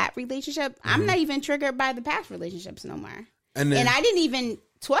from that relationship, I'm not even triggered by the past relationships no more. And I didn't even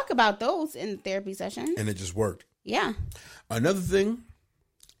talk about those in the therapy session. And it just worked. Yeah. Another thing,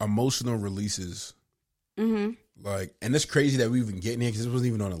 emotional releases. Like, and it's crazy that we even getting here because this wasn't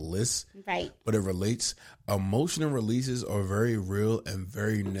even on a list. Right. But it relates. Emotional releases are very real and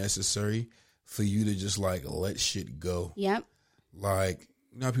very necessary for you to just like let shit go. Yep. Like,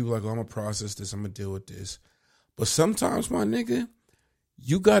 you know, people are like, oh, I'm going to process this. I'm going to deal with this. But sometimes, my nigga,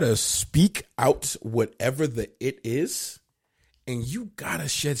 you got to speak out whatever the it is. And you got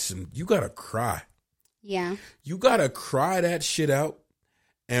to you got to cry. Yeah. You got to cry that shit out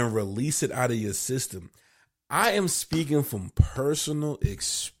and release it out of your system. I am speaking from personal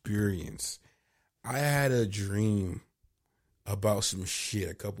experience. I had a dream about some shit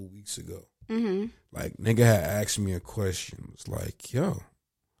a couple weeks ago. Like, nigga had asked me a question. It was like, yo,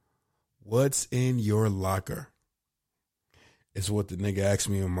 what's in your locker? It's what the nigga asked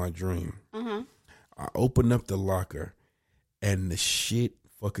me in my dream. I opened up the locker and the shit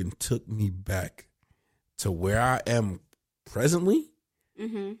fucking took me back to where I am presently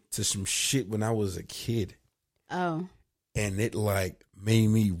to some shit when I was a kid. Oh. And it like made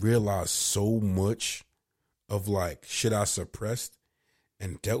me realize so much of like shit I suppressed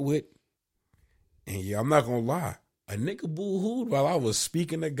and dealt with. And yeah, I'm not gonna lie, a nigga boo-hooed while I was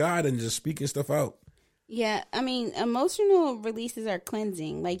speaking to God and just speaking stuff out. Yeah, I mean, emotional releases are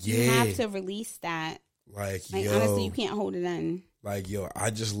cleansing. Like, you have to release that. Like, yo, honestly, you can't hold it in. Like, yo,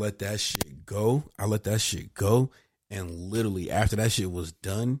 I just let that shit go. I let that shit go. And literally, after that shit was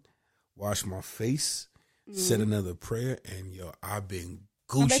done, washed my face, said another prayer, and yo, I've been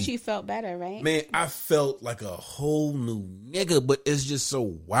Gucci. I bet you felt better, right? Man, I felt like a whole new nigga, but it's just so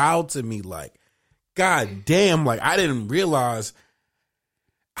wild to me. Like, God damn, like, I didn't realize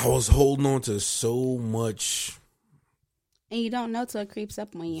I was holding on to so much. And you don't know till it creeps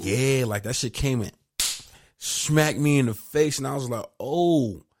up on you. Yeah, like that shit came and smacked me in the face, and I was like,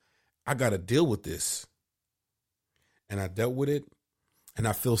 oh, I got to deal with this. And I dealt with it, and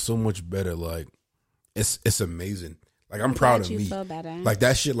I feel so much better. Like, it's amazing. Like, I'm proud of me. Feel better. Like,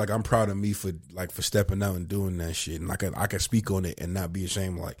 that shit, like, I'm proud of me for stepping out and doing that shit. And I can speak on it and not be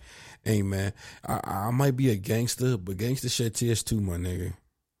ashamed. Like, hey, man, I might be a gangster, but gangster shed tears too, my nigga.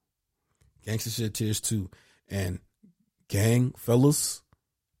 Gangster shed tears too. And gang, fellas,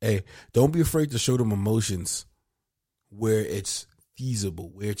 hey, don't be afraid to show them emotions where it's feasible,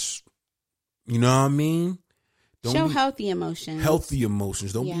 where it's, you know what I mean? Show healthy emotions. Healthy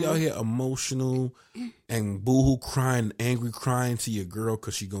emotions. Don't be out here emotional and boohoo crying, angry crying to your girl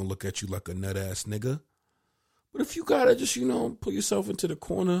because she gonna look at you like a nut ass nigga. But if you gotta just, you know, put yourself into the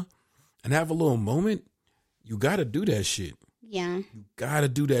corner and have a little moment, you gotta do that shit. Yeah. You gotta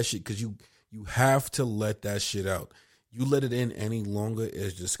do that shit because you have to let that shit out. You let it in any longer,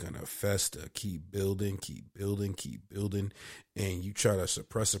 it's just gonna fester, keep building, and you try to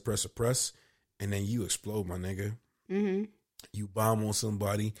suppress, and then you explode, my nigga. You bomb on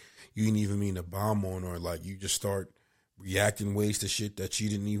somebody you didn't even mean to bomb on, or like you just start reacting ways to shit that you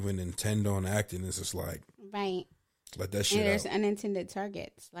didn't even intend on acting. It's just like, right, let that shit and there's out. Unintended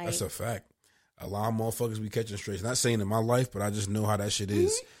targets. Like, that's a fact. A lot of motherfuckers be catching strays. Not saying in my life, but I just know how that shit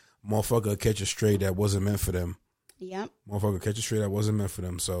is. Motherfucker catch a stray that wasn't meant for them. Yep. Motherfucker catch a stray that wasn't meant for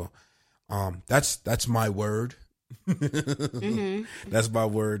them. So, that's my word. That's my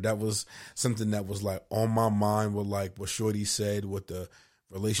word. That was something that was like on my mind with like what Shorty said with the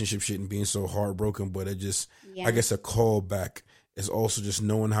relationship shit and being so heartbroken, but it just, I guess a callback is also just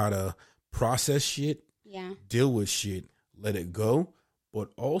knowing how to process shit, deal with shit, let it go, but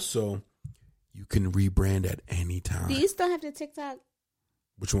also you can rebrand at any time. Do you still have the TikTok?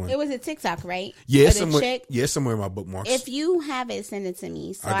 Which one? It was a TikTok, right? Yeah, somewhere in my bookmarks. If you have it, send it to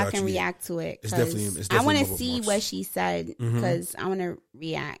me so I can react to it. It's definitely I want to see what she said because I want to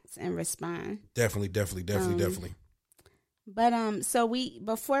react and respond. Definitely. But so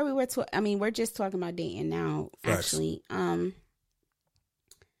before we were we're just talking about dating now, actually. And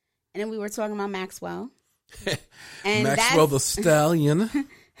then we were talking about Maxwell. And Maxwell the Stallion.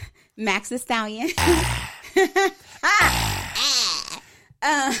 Max the Stallion.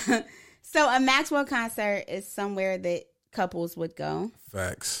 So a Maxwell concert is somewhere that couples would go.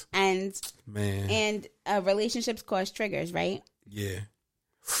 Facts. And relationships cause triggers, right? Yeah.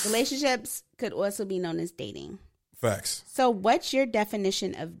 Relationships could also be known as dating. Facts. So what's your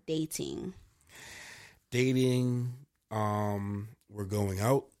definition of dating? Dating, we're going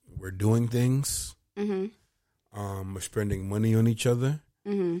out, we're doing things. We're spending money on each other.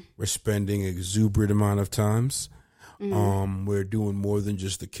 We're spending exuberant amount of times. We're doing more than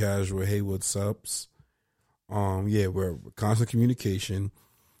just the casual, hey, what's ups? We're constant communication.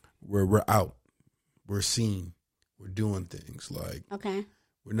 We're out. We're seen. We're doing things. Like, okay,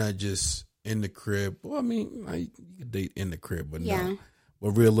 we're not just in the crib. Well, I mean, you can date in the crib, but yeah. no.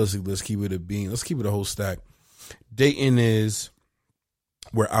 But realistically, let's keep it a bean. Let's keep it a whole stack. Dating is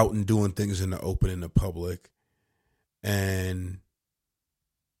we're out and doing things in the open, in the public. And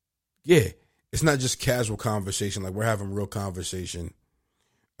yeah, it's not just casual conversation. Like, we're having real conversation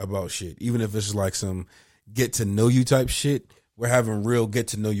about shit. Even if it's like some get to know you type shit, we're having real get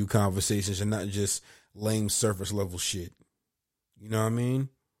to know you conversations and not just lame surface level shit. You know what I mean?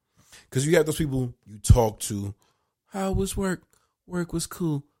 Because you have those people you talk to. How was work? Work was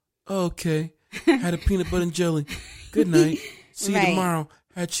cool. Okay. Had a peanut butter and jelly. Good night. See you tomorrow.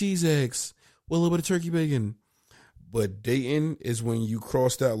 Had cheese eggs. With a little bit of turkey bacon. But dating is when you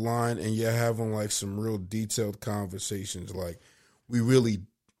cross that line and you're having like some real detailed conversations. Like, we really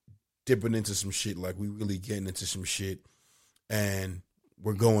dipping into some shit. Like, we really getting into some shit. And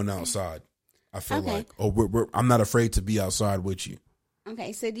we're going outside. I feel like. Oh, I'm not afraid to be outside with you.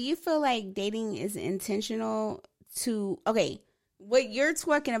 Okay, so do you feel like dating is intentional to... Okay, what you're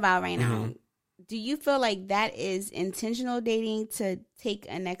talking about right now, do you feel like that is intentional dating to take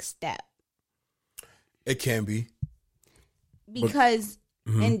a next step? It can be. Because,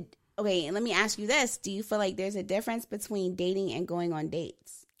 and let me ask you this. Do you feel like there's a difference between dating and going on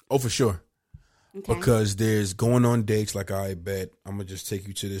dates? Oh, for sure. Okay. Because there's going on dates, like, I bet I'm going to just take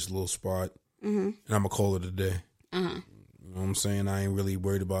you to this little spot and I'm going to call it a day. You know what I'm saying? I ain't really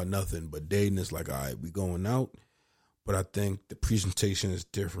worried about nothing. But dating is like, all right, we going out. But I think the presentation is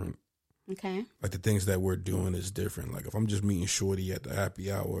different. Okay. Like, the things that we're doing is different. Like, if I'm just meeting shorty at the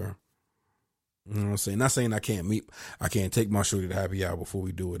happy hour, you know what I'm saying? Not saying I can't take my shorty to happy hour before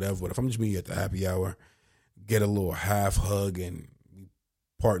we do whatever. But if I'm just meeting at the happy hour, get a little half hug and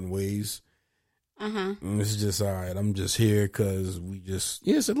parting ways. And it's just, all right, I'm just here because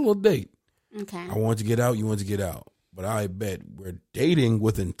it's a little date. Okay. I want to get out, you want to get out. But I bet we're dating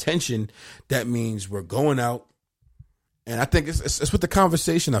with intention. That means we're going out. And I think it's with the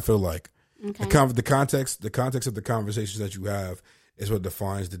conversation, I feel like. Okay. The context of the conversations that you have is what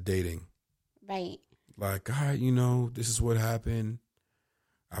defines the dating. Right. Like, all right, this is what happened.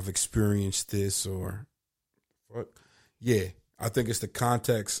 I've experienced this, or what? Yeah. I think it's the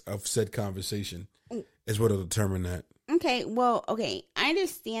context of said conversation is what will determine that. Okay, well, I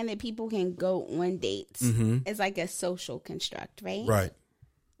understand that people can go on dates. It's like a social construct, right? Right.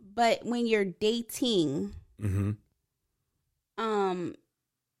 But when you're dating,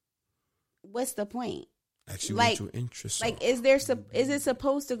 what's the point? Actually, like, what your interests like, are. is it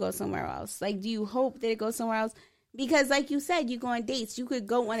supposed to go somewhere else? Like, do you hope that it goes somewhere else? Because, like you said, you go on dates. You could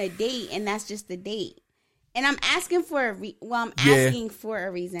go on a date, and that's just the date. And I'm asking for asking for a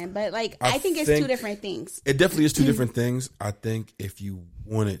reason, but like I think it's two different things. It definitely is two different things. I think if you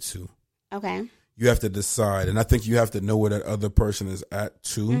wanted to, you have to decide, and I think you have to know where that other person is at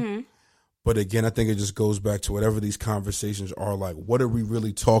too. But again, I think it just goes back to whatever these conversations are like. What are we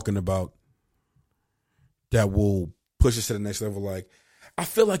really talking about that will push us to the next level? Like, I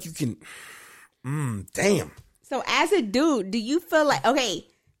feel like you can. Damn. So as a dude, do you feel like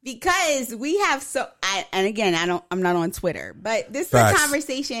because we have I'm not on Twitter, but this is a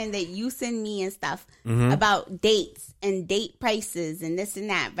conversation that you send me and stuff about dates and date prices and this and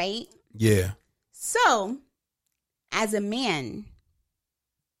that, right? Yeah. So, as a man,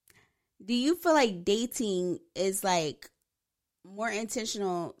 do you feel like dating is like more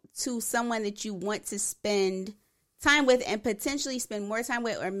intentional to someone that you want to spend time with and potentially spend more time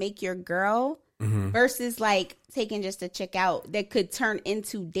with or make your girl? Versus like taking just a chick out that could turn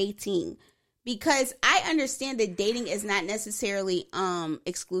into dating, because I understand that dating is not necessarily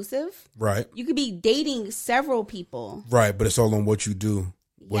exclusive. Right. You could be dating several people. Right, but it's all on what you do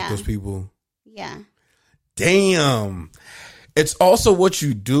with those people. Yeah. Damn. It's also what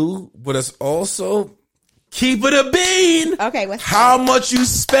you do, but it's also keep it a bean. Okay. How much you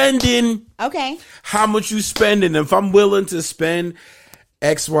spending? Okay. How much you spending? If I'm willing to spend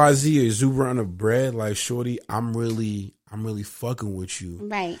XYZ or Zuber on a bread, like, shorty, I'm really fucking with you.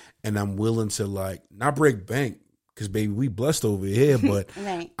 Right. And I'm willing to, like, not break bank, because, baby, we blessed over here, but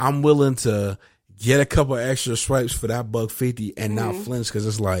right. I'm willing to get a couple extra swipes for that $150 and not flinch, because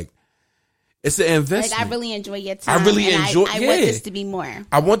it's like, It's an investment. Like, I really enjoy your time. I really enjoy. I want this to be more.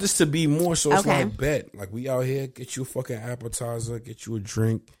 I want this to be more. So it's Okay. like, bet. Like, we out here, get you a fucking appetizer, get you a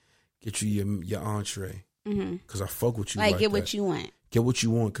drink, get you your entree. Because I fuck with you. Like, get that. what you want. Get what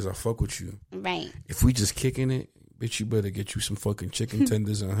you want because I fuck with you. Right. If we just kicking it, bitch, you better get you some fucking chicken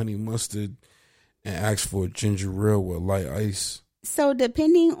tenders and honey mustard and ask for a ginger ale with light ice. So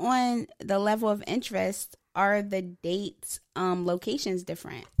depending on the level of interest, are the dates locations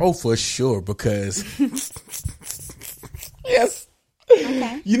different? Oh, for sure, because yes.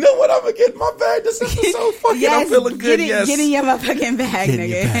 Okay. You know what? I'm gonna get in my bag this episode. Fucking, Yes, I'm feeling good. Get in your motherfucking bag, Get in nigga.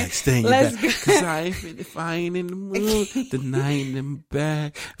 your bag. Stay in your Let's bag. go. Cause I ain't in the mood. The night in the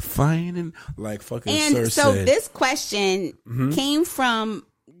bag. Finding like fucking And Sir so said. this question came from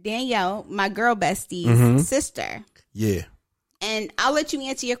Danielle, my girl bestie's sister. Yeah. And I'll let you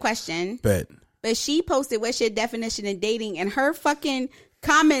answer your question. Bet. But she posted, what's your definition of dating? And her fucking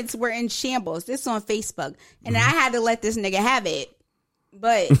comments were in shambles. This on Facebook. And I had to let this nigga have it.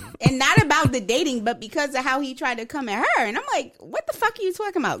 But, and not about the dating, but because of how he tried to come at her. And I'm like, what the fuck are you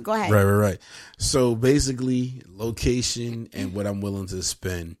talking about? Go ahead. Right. So basically, location and what I'm willing to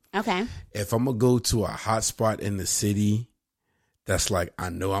spend. Okay. If I'm gonna go to a hot spot in the city, that's like, I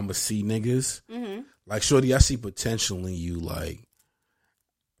know I'm gonna see niggas. Like, shorty, I see potential in you. Like,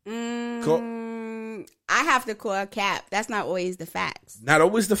 I have to call a cap. That's not always the facts. not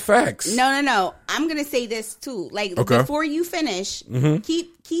always the facts. No. I'm gonna say this too. Like, Okay. before you finish,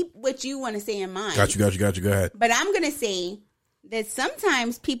 keep what you want to say in mind. Got you. Go ahead. But I'm gonna say that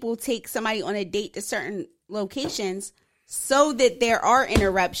sometimes people take somebody on a date to certain locations so that there are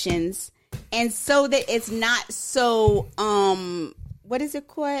interruptions and so that it's not so what is it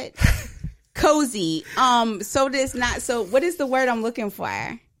called? Cozy. So that it's not so, what is the word I'm looking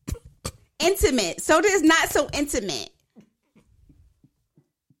for? Intimate. So that it's not so intimate.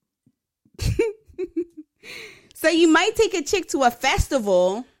 So you might take a chick to a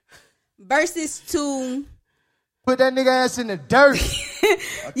festival versus to Put that nigga ass in the dirt.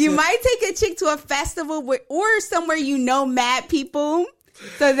 you might take a chick to a festival or somewhere mad people,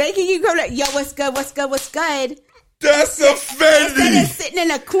 so they can go to, yo, what's good? That's Instead offending. of sitting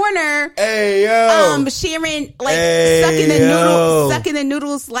in a corner, Hey yo. sharing like Hey, sucking the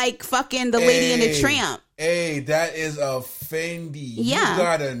noodles like fucking the lady in the tramp. Hey, that is offending. Yeah. You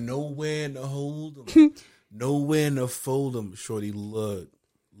gotta know when to hold them. Know when to fold them. Shorty, look.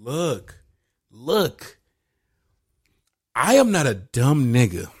 I am not a dumb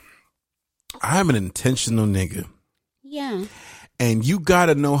nigga. I'm an intentional nigga. Yeah, And you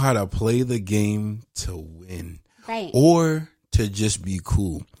gotta know how to play the game to win. right. Or to just be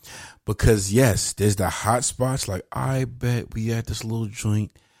cool. Because yes, there's the hot spots. Like, I bet we at this little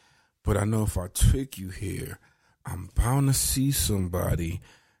joint, but I know if I take you here, I'm bound to see somebody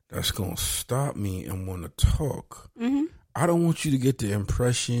that's gonna stop me and want to talk. I don't want you to get the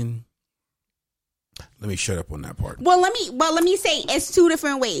impression. Let me shut up on that part. Well, let me say it's two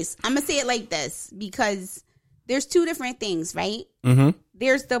different ways. I'm gonna say it like this because there's two different things, right?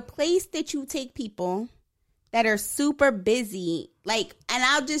 There's the place that you take people that are super busy, like, and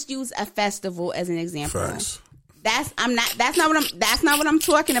I'll just use a festival as an example. Facts. That's not what I'm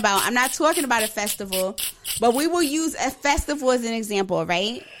talking about. I'm not talking about a festival, but we will use a festival as an example,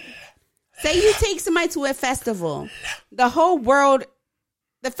 right? Say you take somebody to a festival, the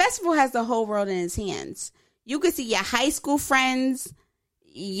festival has the whole world in its hands. You could see your high school friends,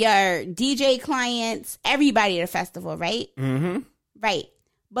 your DJ clients, everybody at a festival, right? Right.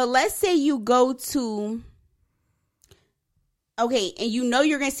 But let's say you go to, okay, and you know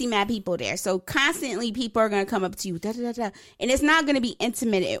you're going to see mad people there. So constantly people are going to come up to you, da, da, da, da, and it's not going to be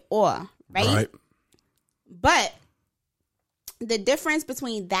intimate at all, right? But the difference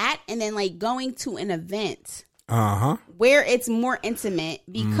between that and then like going to an event where it's more intimate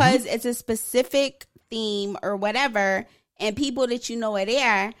because it's a specific theme or whatever, and people that you know are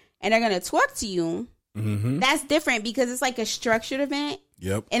there and they're going to talk to you, that's different because it's like a structured event.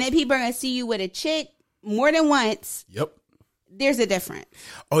 Yep. And then people are going to see you with a chick more than once. Yep. There's a difference.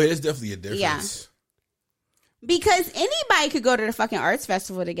 Oh, yeah, there's definitely a difference. Yeah. Because anybody could go to the fucking arts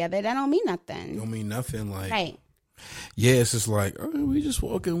festival together. That don't mean nothing. Don't mean nothing. Like, Right. yeah, it's just like, we just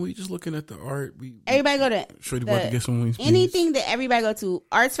walking, we just looking at the art. Everybody go to Shorty about to get some wings. anything that everybody go to.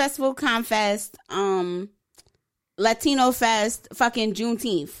 Arts festival, Confest, Latino Fest, fucking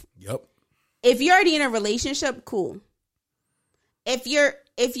Juneteenth. Yep. If you're already in a relationship, cool. If you're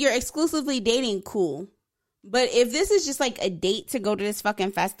exclusively dating, cool. But if this is just like a date to go to this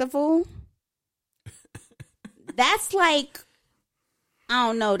fucking festival, that's like, I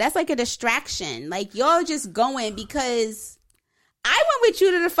don't know, that's like a distraction. Like, y'all just going because I went with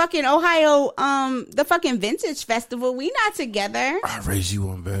you to the fucking Ohio, the fucking Vintage Festival. We not together. I raise you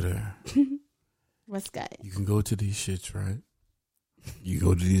one better. What's good? You can go to these shits, right? You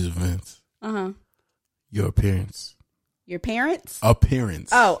go to these events. Uh-huh. Your appearance. Your parents? Appearance.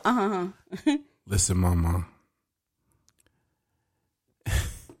 Oh, uh-huh. Listen, mama.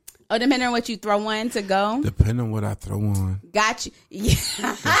 Oh, depending on what you throw on to go? Depending on what I throw on. Got you. Yeah.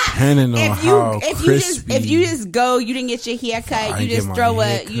 Depending on how crispy. If you just go, you didn't get your hair cut, you just throw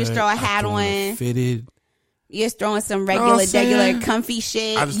a hat on. Fitted. You just throwing some regular comfy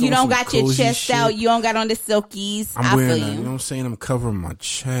shit. You don't got your chest shit out. You don't got on the silkies. I'm wearing, you know what I'm saying? I'm covering my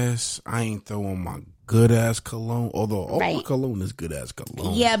chest. I ain't throwing my good ass cologne. Although all my cologne is good ass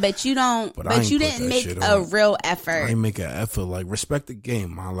cologne. Yeah, but you don't. But you didn't make a real effort. I ain't make an effort. Like, respect the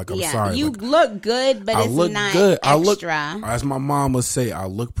game, man. Like, I'm sorry. You like, look good, but it's not good. Extra. As my mom would say, I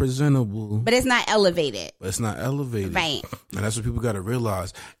look presentable, but it's not elevated. Right. And that's what people got to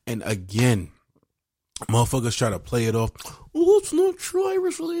realize. And again, motherfuckers try to play it off. Oh, it's not true. I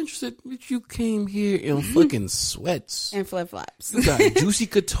was really interested, but you came here in fucking sweats and flip flops. You got Juicy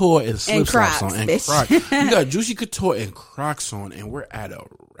Couture and slip flops on and Crocs. You got Juicy Couture and Crocs on, and we're at a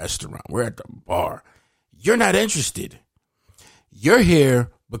restaurant. We're at the bar. You're not interested. You're here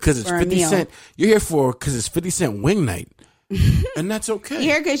because it's 50 cent. You're here because it's 50 cent wing night, and that's okay.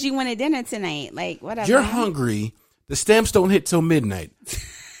 You're here because you wanted dinner tonight. Like, whatever. You're hungry. The stamps don't hit till midnight.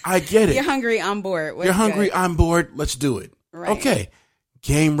 I get it. You're hungry on board. You're hungry on board. Let's do it. Right. Okay.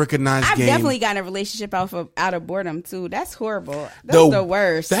 Game recognized. I've definitely gotten a relationship out of boredom too. That's horrible. That's the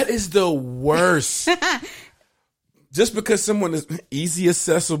worst. That is the worst. Just because someone is easy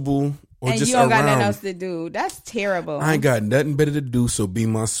accessible or and just you don't around, got nothing else to do. That's terrible. I ain't got nothing better to do, so be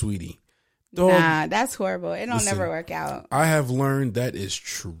my sweetie. Dog, nah, that's horrible. It don't never work out. I have learned that is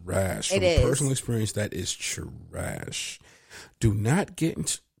trash. From it is. Personal experience, that is trash. Do not get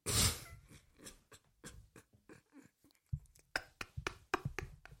into...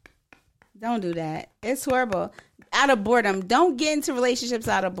 Don't do that. It's horrible. Out of boredom. Don't get into relationships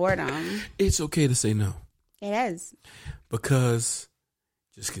out of boredom. It's okay to say no. It is. Because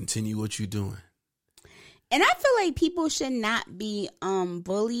just continue what you're doing. And I feel like people should not be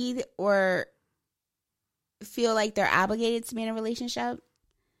bullied or feel like they're obligated to be in a relationship.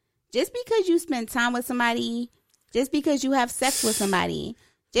 Just because you spend time with somebody, just because you have sex with somebody,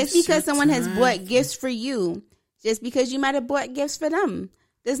 just because someone has bought gifts for you, just because you might have bought gifts for them,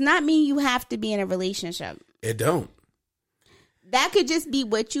 does not mean you have to be in a relationship. It don't. That could just be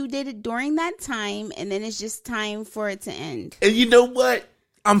what you did during that time, and then it's just time for it to end. And you know what?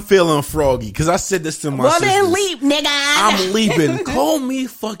 I'm feeling froggy because I said this to my sisters. Well, then leap, nigga. I'm leaping. Call me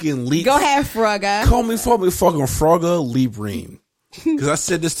fucking leap. Go ahead, Frogga. Call me fucking Frogga Leap Ream. Because I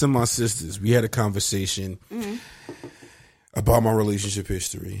said this to my sisters. We had a conversation about my relationship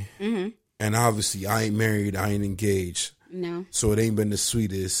history. Mm-hmm. And obviously, I ain't married. I ain't engaged. No. So it ain't been the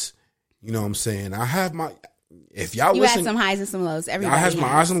sweetest. You know what I'm saying? I have my... If y'all you listen... had some highs and some lows. Everybody I have my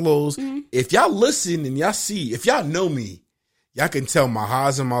highs and lows. Mm-hmm. If y'all listen and y'all see... If y'all know me, y'all can tell my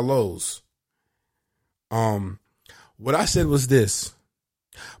highs and my lows. What I said was this.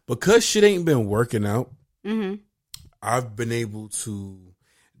 Because shit ain't been working out, I've been able to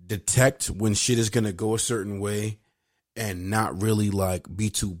detect when shit is going to go a certain way and not really like be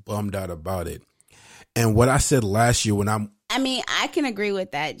too bummed out about it. And what I said last year when I mean, I can agree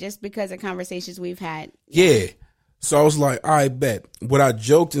with that just because of conversations we've had. Yeah. So I was like, I bet. What I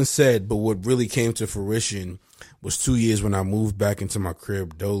joked and said, but what really came to fruition was 2 years when I moved back into my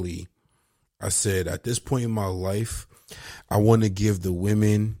crib, Dolly. I said, at this point in my life, I want to give the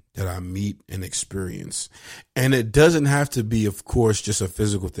women that I meet an experience. And it doesn't have to be, of course, just a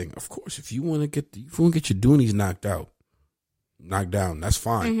physical thing. Of course, if you want to get your doonies knocked down, that's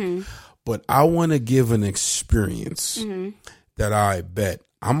fine. Mm-hmm. But I want to give an experience that I bet.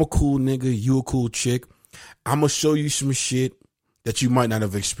 I'm a cool nigga, you a cool chick. I'm going to show you some shit that you might not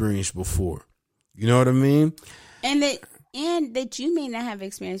have experienced before. You know what I mean? And that you may not have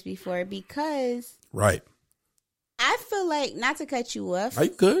experienced before because... Right. I feel like, not to cut you off. Are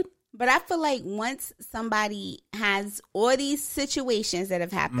you good? But I feel like once somebody has all these situations that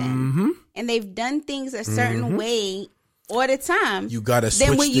have happened and they've done things a certain way all the time, you gotta switch.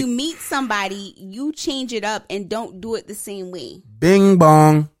 Then when you meet somebody, you change it up and don't do it the same way. Bing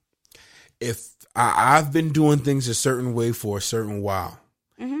bong. If I've been doing things a certain way for a certain while,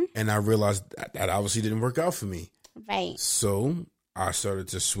 and I realized that obviously didn't work out for me. Right. So I started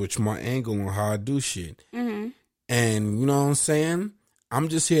to switch my angle on how I do shit. And you know what I'm saying? I'm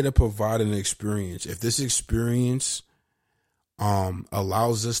just here to provide an experience. If this experience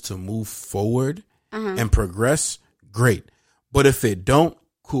allows us to move forward and progress, great. But if it don't,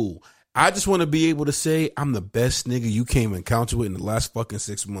 cool. I just want to be able to say I'm the best nigga you came encounter with in the last fucking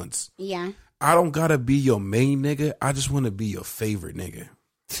 6 months. Yeah. I don't gotta be your main nigga. I just want to be your favorite nigga.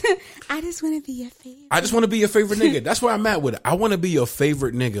 I just want to be your favorite. I just want to be your favorite nigga. That's where I'm at with it. I want to be your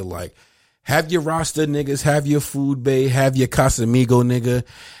favorite nigga. Like, have your roster niggas, have your food bay, have your Casamigo nigga,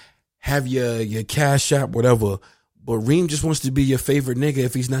 have your Cash App, whatever. But Reem just wants to be your favorite nigga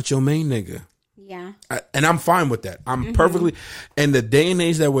if he's not your main nigga. Yeah. And I'm fine with that. I'm perfectly. And the day and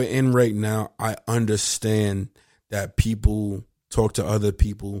age that we're in right now, I understand that people talk to other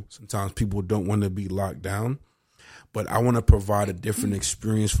people. Sometimes people don't want to be locked down. But I want to provide a different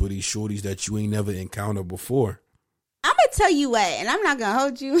experience for these shorties that you ain't never encountered before. I'm going to tell you what, and I'm not going to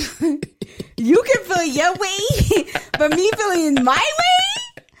hold you. You can feel your way, but me feeling my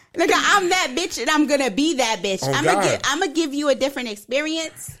way? Nigga, I'm that bitch and I'm going to be that bitch. Oh, I'm going to give you a different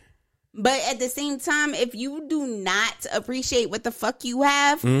experience. But at the same time, if you do not appreciate what the fuck you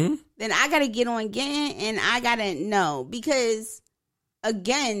have, then I got to get on again and I got to know. Because,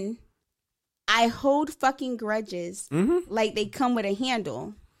 again, I hold fucking grudges like they come with a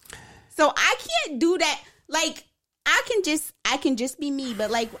handle. So I can't do that. Like, I can just be me.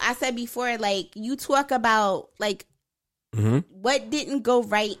 But like I said before, like you talk about like what didn't go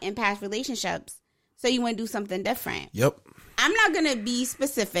right in past relationships. So you want to do something different. Yep. I'm not going to be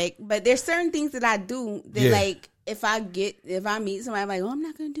specific, but there's certain things that I do that like if I meet somebody, I'm like, oh, I'm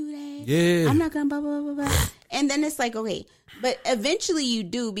not going to do that. Yeah. I'm not going to blah, blah, blah, blah. And then it's like, okay, but eventually you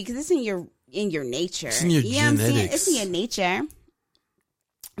do because it's in your nature. It's in your you know genetics. What I'm saying? It's in your nature.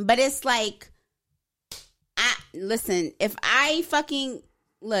 But it's like, listen, if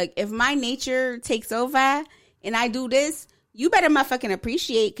my nature takes over and I do this, you better motherfucking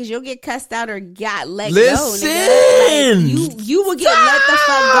appreciate because you'll get cussed out or got let go. Nigga. Like, you will get let the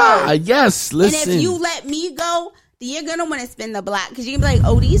fuck go. Yes, listen. And if you let me go, then you're gonna want to spin the block because you're gonna be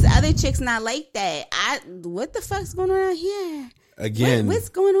like, oh, these other chicks not like that. What the fuck's going on out here? Again, what's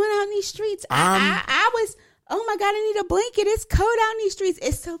going on out in these streets? I was. Oh my God, I need a blanket. It's cold out in these streets.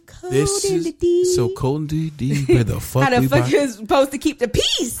 It's so cold in the D. So cold in the D. Where the fuck How the fuck is supposed to keep the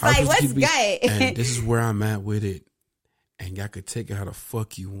peace? Like, what's good? And this is where I'm at with it. And y'all could take it how the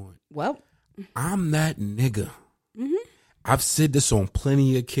fuck you want. Well, I'm that nigga. I've said this on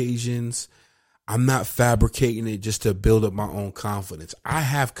plenty of occasions. I'm not fabricating it just to build up my own confidence. I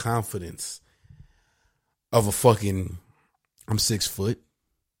have confidence of a fucking, I'm 6 foot.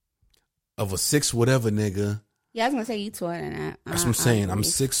 Of a 6 whatever nigga. Yeah, I was gonna say you taller than that. That's what I'm saying. I'm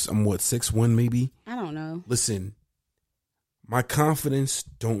 6'1" maybe. I don't know. Listen, my confidence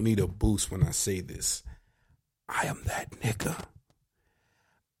don't need a boost when I say this. I am that nigga.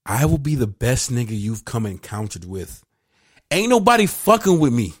 I will be the best nigga you've come encountered with. Ain't nobody fucking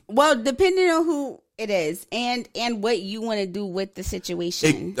with me. Well, depending on who it is and what you want to do with the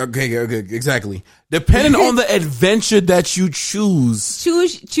situation. Okay, exactly. Depending on the adventure that you choose.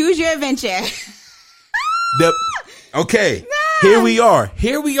 Choose your adventure. Okay. Here we are.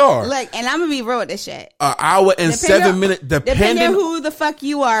 Look, and I'm gonna be real with this shit. An hour and 7 minutes. Depending on who the fuck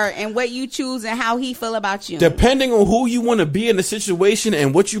you are and what you choose and how he feel about you. Depending on who you want to be in the situation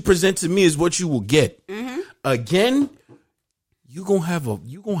and what you present to me is what you will get. Again, you gonna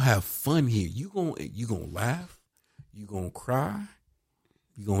have fun here. You gonna laugh. You gonna cry.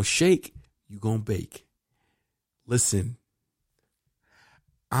 You gonna shake. You gonna bake. Listen,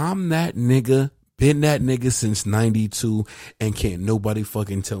 I'm that nigga. Been that nigga since 92 and can't nobody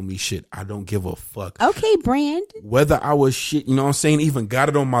fucking tell me shit. I don't give a fuck. Okay, Brand. Whether I was shit, you know what I'm saying? Even got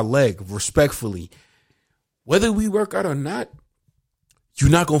it on my leg, respectfully. Whether we work out or not, you're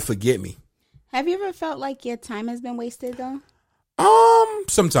not gonna forget me. Have you ever felt like your time has been wasted though?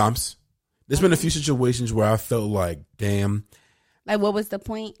 Sometimes. There's been a few situations where I felt like, damn. Like, what was the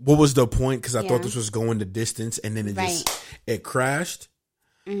point? What was the point? Because I thought this was going the distance, and then it crashed.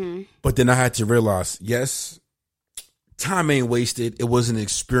 But then I had to realize, yes, time ain't wasted. It was an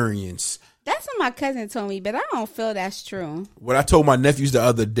experience. That's what my cousin told me, but I don't feel that's true. What I told my nephews the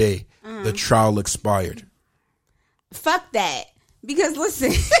other day, the trial expired. Fuck that. Because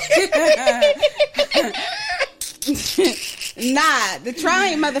listen. Nah, the trial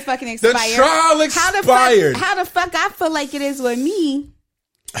ain't motherfucking expired. The trial expired. How the fuck I feel like it is with me?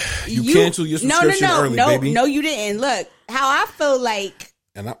 You canceled your subscription early, baby. No, you didn't. Look, how I feel like.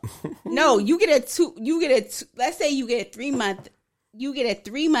 No, you get let's say you get a 3-month. You get a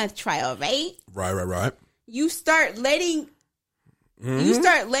 3-month trial, right? Right. You start letting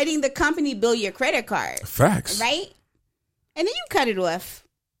the company bill your credit card. Facts. Right? And then you cut it off.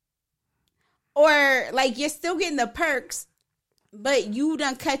 Or like you're still getting the perks, but you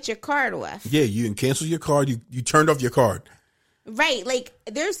done cut your card off. Yeah, you can cancel your card. You turned off your card. Right, like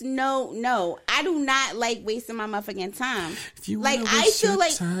there's no. I do not like wasting my motherfucking time. If you like wanna I waste feel your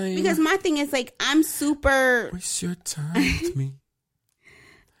like time, because my thing is like I'm super waste your time with me.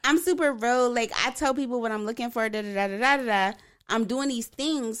 I'm super real. Like I tell people what I'm looking for. Da da da da da da. I'm doing these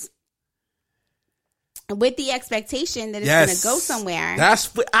things with the expectation that it's gonna go somewhere.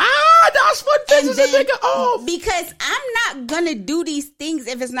 That's what pisses a nigga off. Because I'm not gonna do these things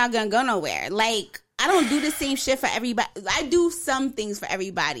if it's not gonna go nowhere. Like I don't do the same shit for everybody. I do some things for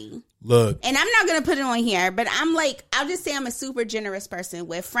everybody. Look, and I'm not gonna put it on here, but I'm like, I'll just say I'm a super generous person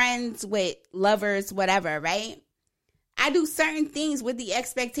with friends, with lovers, whatever, right? I do certain things with the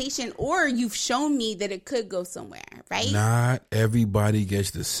expectation, or you've shown me that it could go somewhere, right? not everybody gets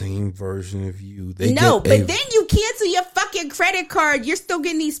the same version of you. But then you cancel your fucking credit card. You're still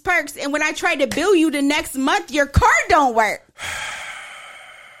getting these perks, and when I try to bill you the next month, your card don't work.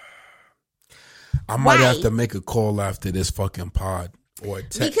 I might have to make a call after this fucking pod or a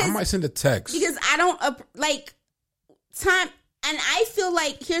text. I might send a text because I don't like time, and I feel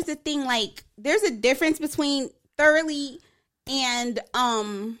like here's the thing: like there's a difference between thoroughly and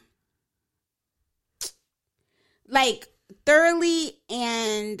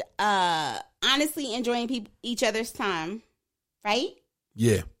honestly enjoying each other's time, right?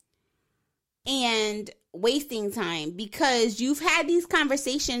 Yeah. And wasting time because you've had these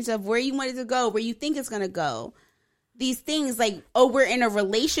conversations of where you want it to go, where you think it's going to go. These things like, oh, we're in a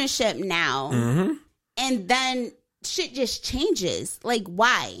relationship now. Mm-hmm. And then shit just changes. Like,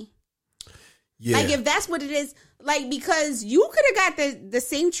 why? Yeah. Like, if that's what it is, like, because you could have got the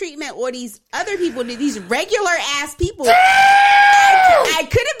same treatment or these other people, these regular ass people. I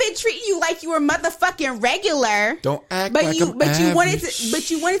could have been treating you like you were motherfucking regular. Don't act but like you I'm but you average.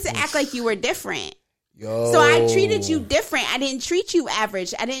 wanted to act like you were different. Yo. So I treated you different. I didn't treat you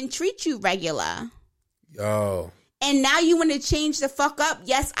average. I didn't treat you regular. Yo. And now you want to change the fuck up.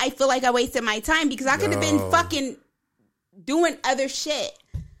 Yes, I feel like I wasted my time because I could have been fucking doing other shit.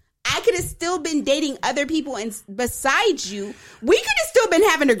 I could have still been dating other people, and besides you, we could have still been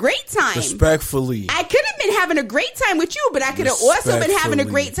having a great time. Respectfully. I could have been having a great time with you, but I could have also been having a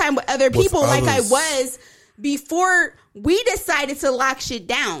great time with other people like I was before we decided to lock shit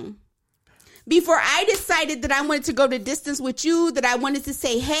down. Before I decided that I wanted to go the distance with you, that I wanted to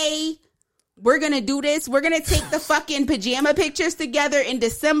say, hey, we're going to do this. We're going to take the fucking pajama pictures together in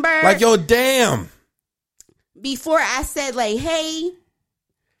December. Like, yo, damn. Before I said, like, hey,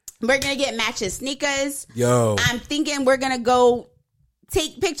 we're going to get matching sneakers. Yo. I'm thinking we're going to go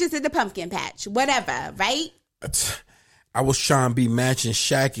take pictures at the pumpkin patch. Whatever, right? I was trying to be matching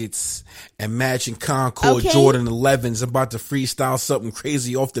shackets and matching Concord Jordan 11s. About to freestyle something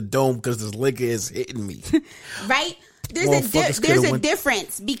crazy off the dome because this liquor is hitting me. Right? There's a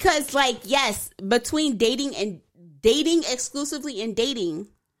difference because, like, yes, between dating exclusively and dating,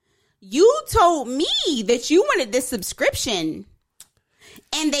 you told me that you wanted this subscription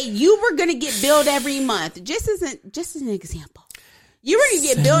and that you were going to get billed every month. Just as an example. You were going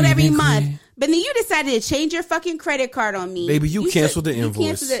to get billed every month, but then you decided to change your fucking credit card on me. Baby, you canceled the invoice. You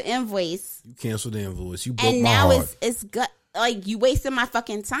canceled the invoice. You canceled the invoice. You broke my heart. And now it's like you wasted my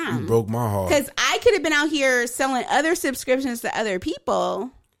fucking time. You broke my heart. Because I could have been out here selling other subscriptions to other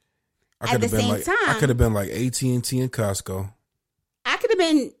people at the same time. I could have been like AT&T and Costco. I could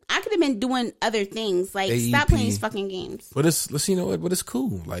have been doing other things. Like, AEP. Stop playing these fucking games. But it's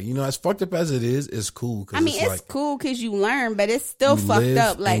cool. Like, you know, as fucked up as it is, it's cool. I mean, it's cool because you learn, but it's still fucked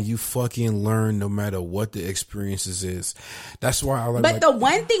up. Like, and you fucking learn no matter what the experiences is. That's why I like. But the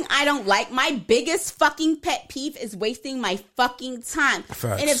one thing I don't like, my biggest fucking pet peeve is wasting my fucking time.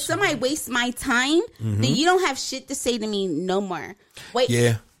 Facts. And if somebody wastes my time, then you don't have shit to say to me no more. Wait.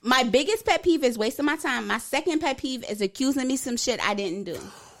 Yeah. My biggest pet peeve is wasting my time. My second pet peeve is accusing me some shit I didn't do.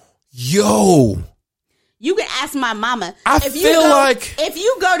 Yo. You can ask my mama. If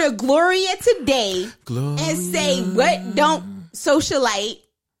you go to Gloria today and say, what don't socialite,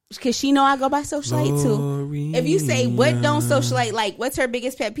 because she know I go by socialite too. If you say, what don't socialite like, what's her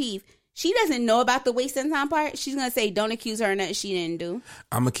biggest pet peeve? She doesn't know about the wasting time part. She's going to say, don't accuse her of nothing she didn't do.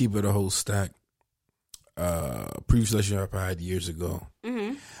 I'm going to keep it a whole stack. Previous relationship I had years ago,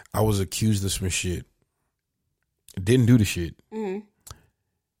 I was accused of some shit. Didn't do the shit. When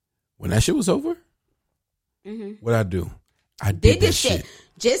that shit was over, what'd I do? I did the shit.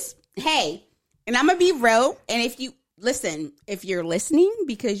 Just, hey, and I'm gonna be real. And if you're listening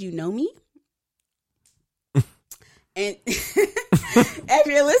because you know me, and if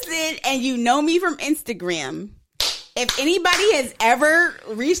you're listening and you know me from Instagram, if anybody has ever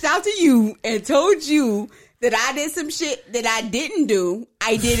reached out to you and told you that I did some shit that I didn't do,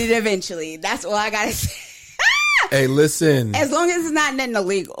 I did it eventually. That's all I gotta say. Hey, listen. As long as it's not nothing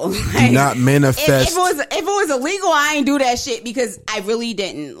illegal. Do not manifest. If it was illegal, I ain't do that shit because I really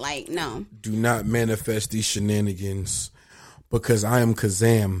didn't. Like, no. Do not manifest these shenanigans because I am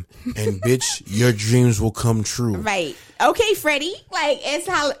Kazam and bitch, your dreams will come true. Right. Okay, Freddie. Like,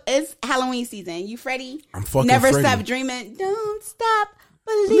 it's Halloween season. You Freddie? I'm fucking Never Freddie. stop dreaming. Don't stop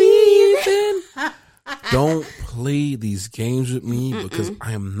believing. Don't play these games with me because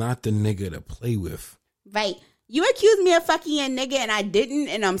I am not the nigga to play with. Right. You accused me of fucking a nigga and I didn't,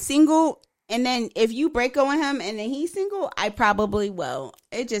 and I'm single. And then if you break up with him and then he's single, I probably will.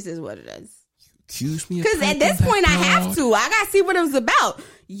 It just is what it is. Accuse me because at this point I have to. I gotta see what it was about.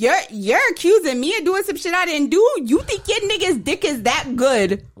 You're accusing me of doing some shit I didn't do. You think your nigga's dick is that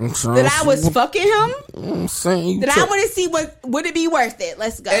good that I was fucking him? I'm saying that I want to see would it be worth it?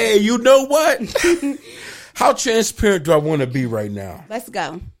 Let's go. Hey, you know what? How transparent do I want to be right now? Let's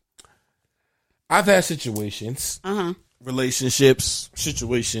go. I've had situations, relationships,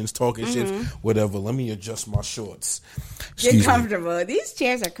 situations, talking shit, whatever. Let me adjust my shorts. Get comfortable. Me. These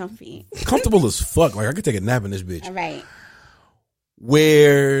chairs are comfy. Comfortable as fuck. Like I could take a nap in this bitch. All right.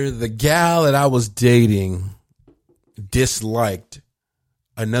 Where the gal that I was dating disliked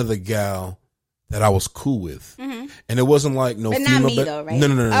another gal that I was cool with. And it wasn't like no but female. Not me though, right?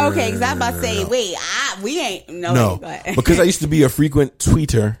 No. Okay, because I'm about to say, wait, we ain't. No. Because I used to be a frequent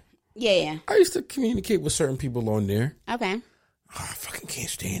tweeter. Yeah. I used to communicate with certain people on there. Okay. Oh, I fucking can't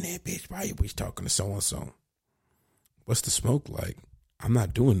stand that bitch. Why you always talking to so-and-so? What's the smoke like? I'm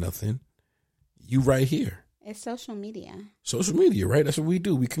not doing nothing. You right here. It's social media. Social media, right? That's what we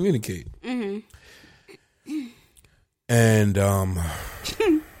do. We communicate. And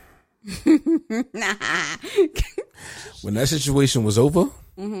when that situation was over,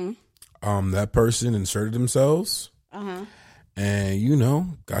 that person inserted themselves. And,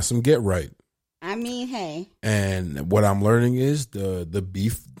 got some get right. I mean, hey. And what I'm learning is the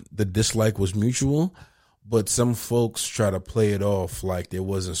beef, the dislike was mutual, but some folks try to play it off like there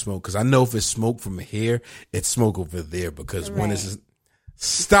wasn't smoke. Because I know if it's smoke from here, it's smoke over there. Because when it's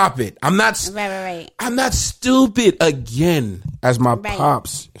stop it, I'm not. Right. I'm not stupid again. As my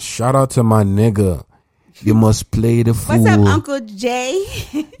pops, shout out to my nigga. You must play the fool. What's up, Uncle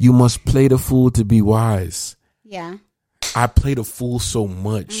Jay? You must play the fool to be wise. Yeah. I play the fool so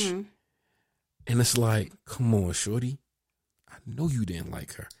much. And it's like, come on, shorty. I know you didn't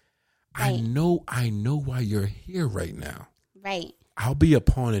like her. Right. I know why you're here right now. Right. I'll be a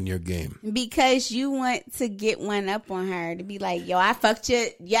pawn in your game. Because you want to get one up on her to be like, yo, I fucked your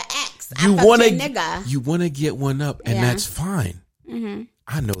ex. You want your nigga. You want to get one up, and that's fine.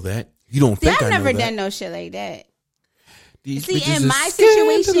 I know that. You don't think I know that. I've never done no shit like that. These See, in my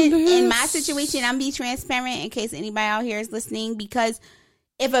situation, I'm be transparent in case anybody out here is listening. Because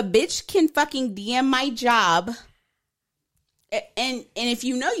if a bitch can fucking DM my job, and if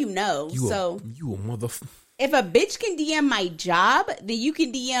you know, you know. You a motherfucker. If a bitch can DM my job, then you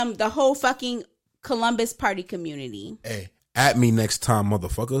can DM the whole fucking Columbus party community. Hey, at me next time,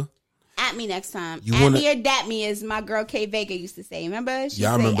 motherfucker. At me next time. At me or dat me, as my girl K Vega used to say. Remember?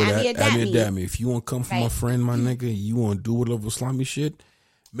 Yeah, I remember that. At me or dat me. If you want to come for my friend, my nigga, you want to do whatever slimy shit,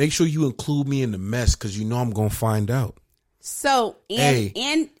 make sure you include me in the mess because you know I'm going to find out. So,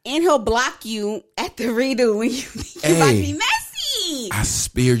 and he'll block you at the redo when you think you might be messy. I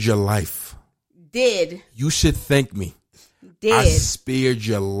spared your life. Did. You should thank me. Did. I spared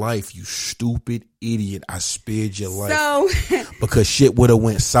your life, you stupid idiot. I spared your life. So because shit would have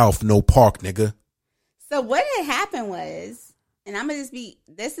went south, no park, nigga. So what had happened was, and I'm gonna just be,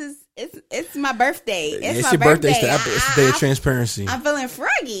 it's my birthday. It's my your birthday. birthday. It's the day of transparency. I'm feeling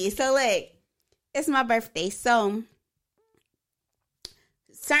froggy. So like, it's my birthday. So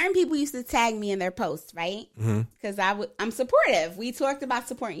certain people used to tag me in their posts, right? Because I'm supportive. We talked about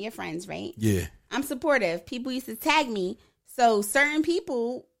supporting your friends, right? Yeah. I'm supportive. People used to tag me. So certain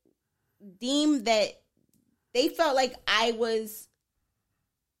people deemed that they felt like I was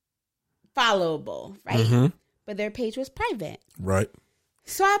followable, right? But their page was private. Right.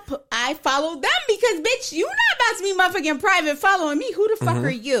 So I followed them because, bitch, you not about to be motherfucking private following me. Who the fuck are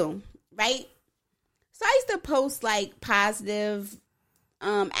you? Right? So I used to post like positive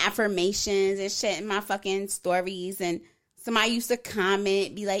affirmations and shit in my fucking stories, and somebody used to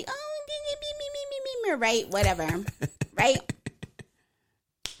comment, be like, oh, me, right? Whatever. Right?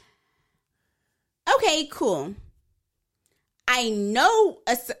 Okay, cool. I know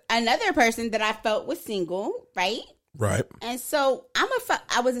another person that I felt was single, right? Right. And so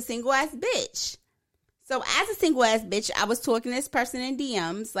I was a single ass bitch. So as a single ass bitch, I was talking to this person in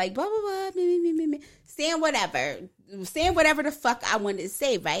DMs, like blah blah blah, saying whatever the fuck I wanted to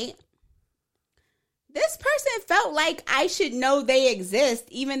say, right? this person felt like I should know they exist,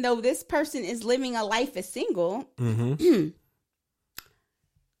 even though this person is living a life as single. Mm-hmm.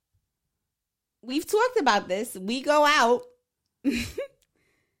 We've talked about this. We go out.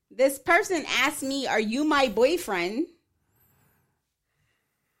 This person asked me, "Are you my boyfriend?"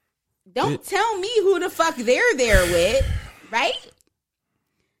 Don't tell me who the fuck they're there with, right?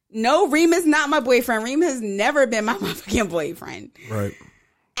 No, Reem is not my boyfriend. Reem has never been my motherfucking boyfriend. Right.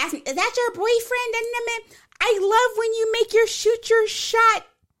 Ask me, is that your boyfriend? And I love when you make your shoot your shot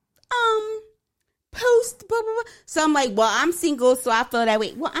post, blah, blah, blah. So I'm like, well, I'm single, so I feel that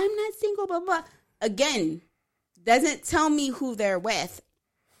way. Well, I'm not single, blah, blah. Again, doesn't tell me who they're with.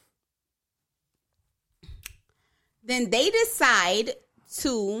 Then they decide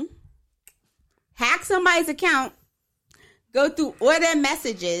to hack somebody's account, go through all their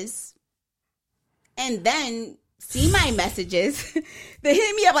messages, and then see my messages. They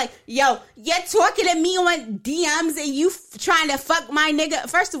hit me up like, yo, you're talking to me on DMs and you trying to fuck my nigga.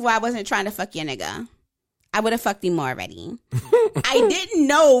 First of all, I wasn't trying to fuck your nigga. I would have fucked him already. I didn't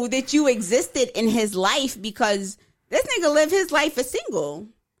know that you existed in his life because this nigga lived his life as single.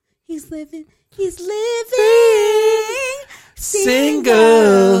 He's living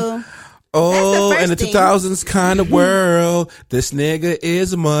single. Oh, in the 2000s kind of world, this nigga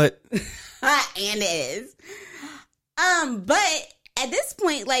is a mutt. And it is. But at this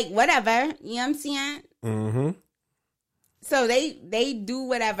point, like, whatever, you know what I'm saying? Mm-hmm. So they do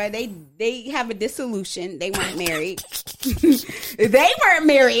whatever. They have a dissolution. They weren't married. They weren't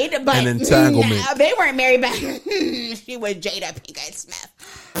married, but an entanglement. They weren't married, but she was Jada Pinkett Smith.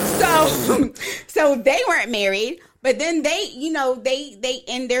 So they weren't married, but then they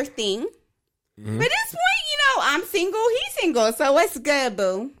end their thing. Mm-hmm. But at this point, I'm single, he's single, so what's good,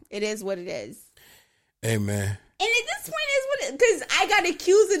 boo? It is what it is. Amen. And at this point is what it, because I got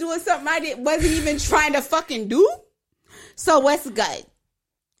accused of doing something I wasn't even trying to fucking do. So what's good?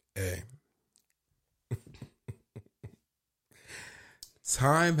 Hey.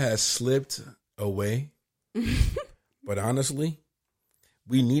 Time has slipped away. But honestly,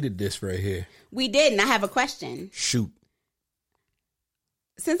 we needed this right here. We did, and I have a question. Shoot.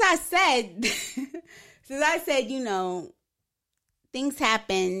 Since I said, things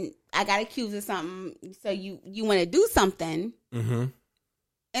happen, I got accused of something, so you want to do something. Mm-hmm.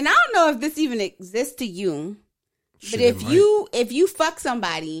 And I don't know if this even exists to you, but if you fuck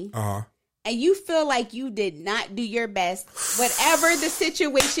somebody, and you feel like you did not do your best, whatever the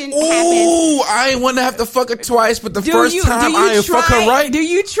situation happens. Ooh, I ain't want to have to fuck her twice, but the first time I ain't fuck her right. Do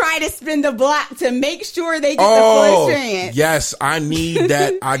you try to spin the block to make sure they get the full experience? Yes, I need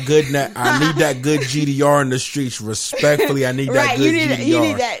that. I need that good GDR in the streets. Respectfully, I need that good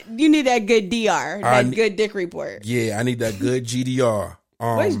GDR. You need that good DR, good dick report. Yeah, I need that good GDR.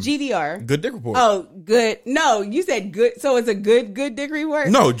 What's GDR? Good dick report. Oh, good. No, you said good. So it's a good dick report?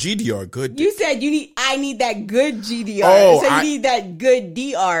 No, GDR, good. You said I need that good GDR. Oh, so you need that good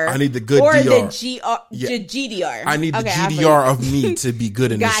DR. I need the good or DR. Or the GDR. I need the GDR of me to be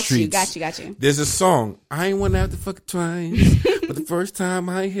good in the streets. Got you. There's a song. I ain't want to have to fuck twice, but the first time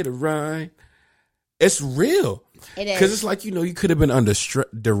I ain't hit a ride. It's real. It is. Because it's like, you could have been under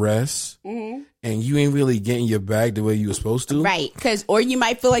duress. Mm-hmm. And you ain't really getting your bag the way you were supposed to. Right. Or you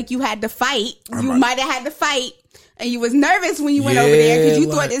might feel like you had to fight. You might have had to fight. And you was nervous when you went over there because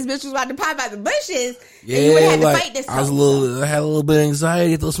you thought this bitch was about to pop out the bushes. Yeah, and you would have had to fight this. I had a little bit of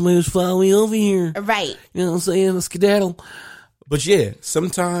anxiety. I thought somebody was following me over here. Right. You know what I'm saying? A skedaddle. But yeah,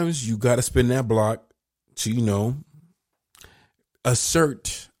 sometimes you got to spin that block to,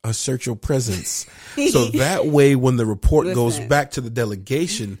 assert your presence. So that way, when the report goes back to the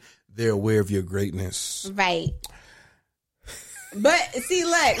delegation, they're aware of your greatness. Right. But see,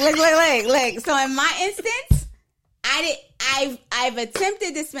 look. So in my instance, I've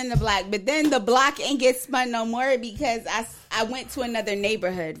attempted to spin the block, but then the block ain't get spun no more because I went to another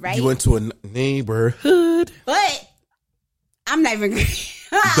neighborhood, right? You went to a neighborhood. But I'm not even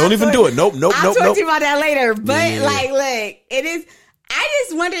don't even do it. Nope. I'll talk to you about that later. But look, it is. I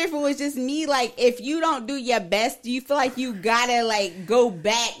just wonder if it was just me, like, if you don't do your best, do you feel like you gotta, like, go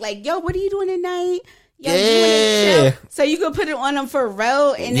back? Like, yo, what are you doing tonight? Yo, yeah. So you could put it on them for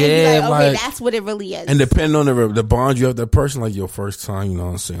real, and then be like, okay, that's what it really is. And depending on the bond you have with that person, like your first time, you know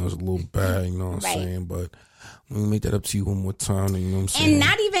what I'm saying, it was a little bad, you know what I'm saying? But let me make that up to you one more time, you know what I'm saying? And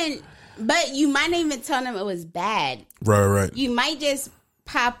not even, but you might not even tell them it was bad. Right. You might just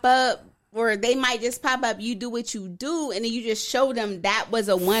pop up. Or they might just pop up, you do what you do, and then you just show them that was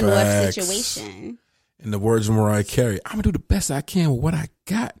a one-off situation. In the words of Mariah Carey, I'm going to do the best I can with what I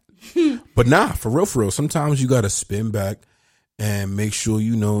got. But for real, sometimes you got to spin back and make sure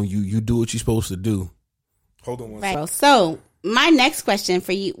you do what you're supposed to do. Hold on one Right. So my next question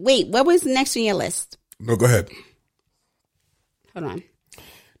for you. Wait, what was next on your list? No, go ahead. Hold on.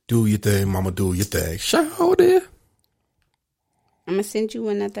 Do your thing, mama. Do your thing. Shout there. I'm gonna send you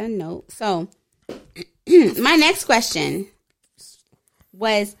another note. So my next question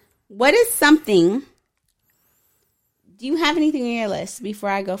was, what is something? Do you have anything on your list before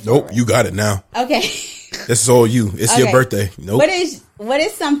I go forward? Nope, you got it now. Okay. This is all you. It's your birthday. Nope. What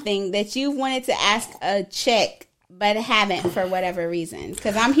is something that you wanted to ask a chick but haven't for whatever reason?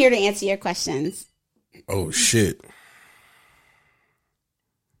 Because I'm here to answer your questions. Oh shit.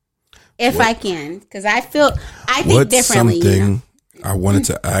 If I can, because I think What's differently. Something I wanted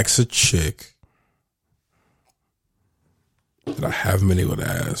to ask a chick that I haven't been able to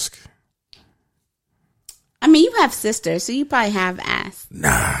ask. I mean, you have sisters, so you probably have asked.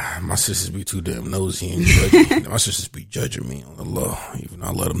 Nah, my sisters be too damn nosy and judgy. My sisters be judging me on the low, even though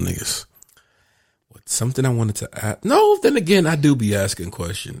I love them niggas. What's something I wanted to ask? No, then again, I do be asking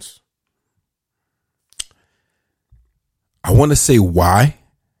questions. I want to say why,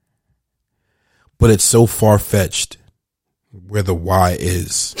 but it's so far-fetched where the why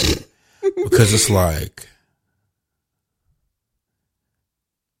is. Because it's like,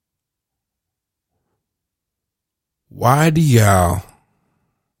 why do y'all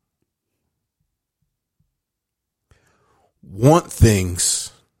want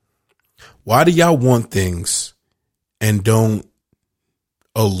things? Why do y'all want things and don't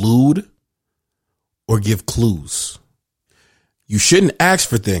allude or give clues? You shouldn't ask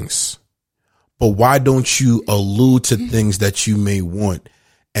for things, but why don't you allude to things that you may want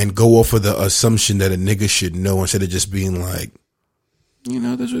and go off of the assumption that a nigga should know instead of just being like, you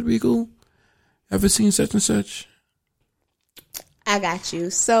know, this would be cool. Ever seen such and such? I got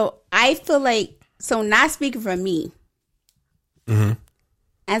you. So I feel like, not speaking for me,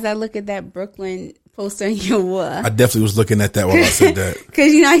 as I look at that Brooklyn poster on your wall. I definitely was looking at that while I said that.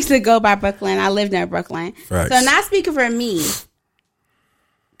 Because, I used to go by Brooklyn. I lived near Brooklyn. Facts. So not speaking for me,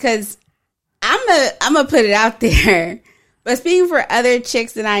 because I'm going to put it out there. But speaking for other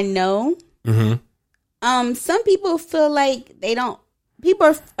chicks that I know, some people feel like people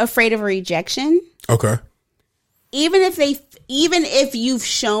are afraid of rejection. Okay. Even if you've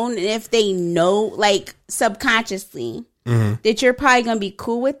shown and if they know, like, subconsciously that you're probably going to be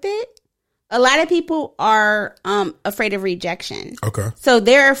cool with it, a lot of people are afraid of rejection. Okay. So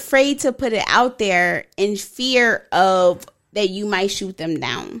they're afraid to put it out there in fear of that you might shoot them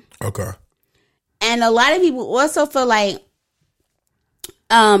down. Okay. And a lot of people also feel like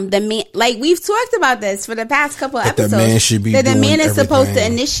the man, like we've talked about this for the past couple of episodes, the man should be that the doing man is supposed to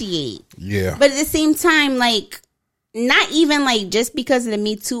everything. initiate. Yeah. But at the same time, like, not even like just because of the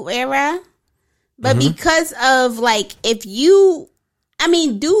Me Too era, but because of like,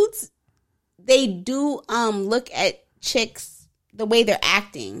 dudes, they do look at chicks the way they're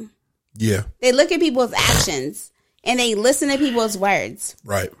acting. Yeah. They look at people's actions and they listen to people's words.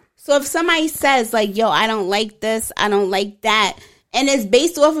 Right. So if somebody says like, yo, I don't like this, I don't like that, and it's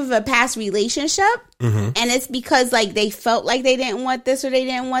based off of a past relationship, and it's because like they felt like they didn't want this or they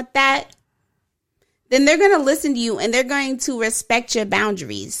didn't want that, then they're going to listen to you and they're going to respect your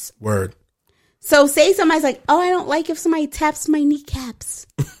boundaries. Word. So say somebody's like, oh, I don't like if somebody taps my kneecaps.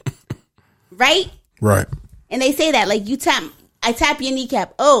 Right? Right. And they say that, like, I tap your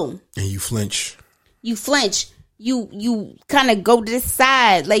kneecap. Oh. And you flinch. You flinch. You kind of go to the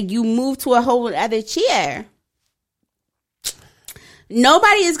side. Like, you move to a whole other chair.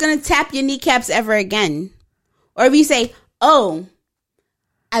 Nobody is going to tap your kneecaps ever again. Or if you say, oh,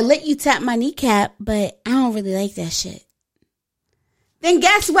 I let you tap my kneecap, but I don't really like that shit. Then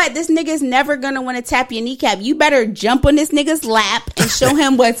guess what? This nigga's never going to want to tap your kneecap. You better jump on this nigga's lap and show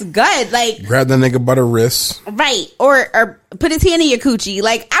him what's good. Like, grab that nigga by the wrist. Right. Or put his hand in your coochie.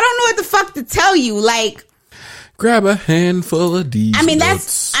 Like, I don't know what the fuck to tell you. Like, grab a handful of these.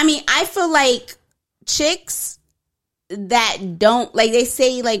 I feel like chicks that don't, like, they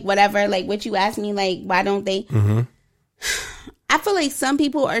say, like, whatever, like, what you asked me, like, why don't they? I feel like some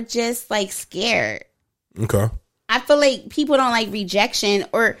people are just, like, scared. Okay. I feel like people don't like rejection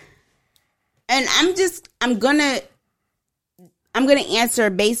and I'm gonna answer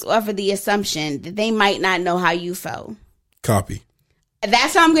based off of the assumption that they might not know how you feel. Copy.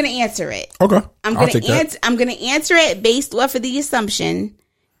 That's how I'm gonna answer it. Okay. I'm gonna answer it based off of the assumption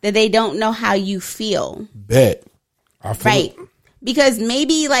that they don't know how you feel. Bet. Right. Because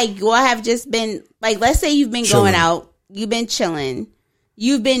maybe like you all have just been like, let's say you've been going out, you've been chilling,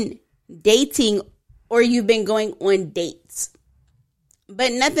 you've been dating, or you've been going on dates,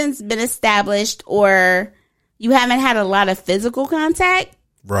 but nothing's been established or you haven't had a lot of physical contact.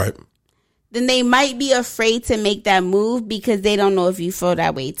 Right. then they might be afraid to make that move because they don't know if you feel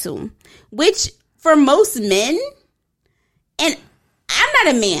that way too. Which for most men, and I'm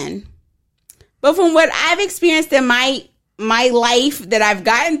not a man, but from what I've experienced in my life that I've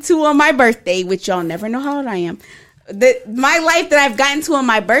gotten to on my birthday, which y'all never know how old I am, my life that I've gotten to on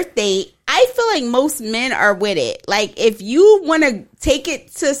my birthday, I feel like most men are with it. Like, if you want to take it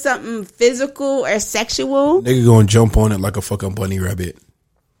to something physical or sexual, nigga gonna jump on it like a fucking bunny rabbit.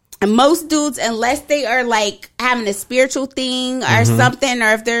 And most dudes, unless they are like having a spiritual thing or something,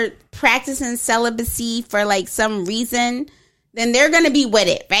 or if they're practicing celibacy for like some reason, then they're going to be with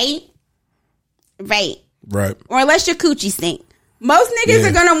it, right? Right. Or unless your coochie stink. Most niggas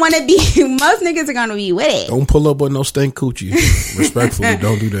are going to want to be, most niggas are going to be with it. Don't pull up with no stink coochie. Respectfully,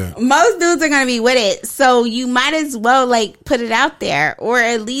 don't do that. Most dudes are going to be with it. So you might as well like put it out there, or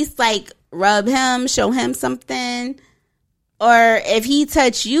at least like rub him, show him something. Or if he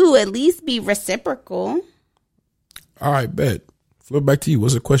touch you, at least be reciprocal. All right, bet. Flip back to you.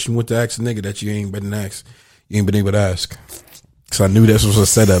 What's a question you want to ask a nigga that you ain't been asked? You ain't been able to ask. Because I knew this was a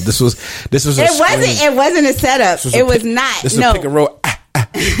setup. This was. It wasn't a setup. It was not. This is no. a pick and roll.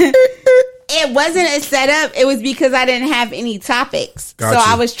 It wasn't a setup. It was because I didn't have any topics. Got so you.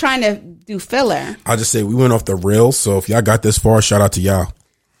 I was trying to do filler. I'll just say we went off the rails. So if y'all got this far, shout out to y'all.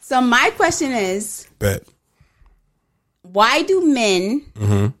 So my question is, Bet. why do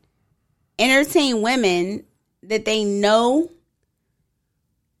men entertain women that they know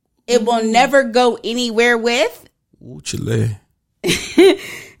it will never go anywhere with? Ooh, Chile.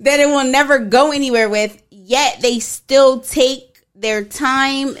 That it will never go anywhere with, yet they still take their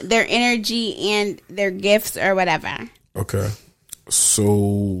time, their energy, and their gifts or whatever. Okay.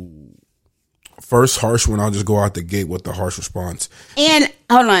 So, first harsh one, I'll just go out the gate with the harsh response. And,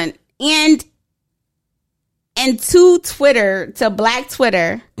 hold on. And to Black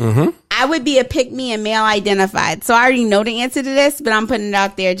Twitter, I would be a pick-me and male identified. So I already know the answer to this, but I'm putting it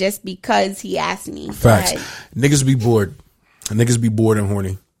out there just because he asked me. Facts. Niggas be bored. Niggas be bored and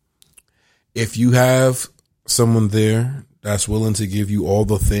horny. If you have someone there that's willing to give you all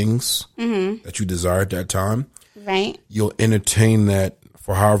the things that you desire at that time, right? You'll entertain that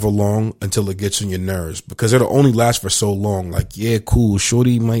for however long until it gets on your nerves, because it'll only last for so long. Like, yeah, cool.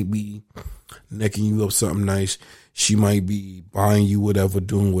 Shorty might be necking you up something nice. She might be buying you whatever,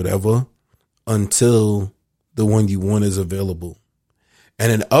 doing whatever, until the one you want is available.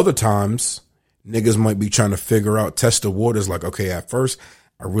 And then other times, niggas might be trying to figure out, test the waters. Like, okay, at first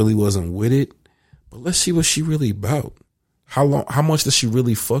I really wasn't with it, but let's see what she really about. How much does she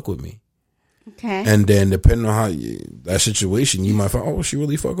really fuck with me? Okay. And then depending on that situation, you might find, oh, she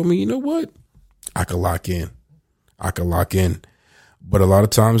really fuck with me. You know what? I could lock in. But a lot of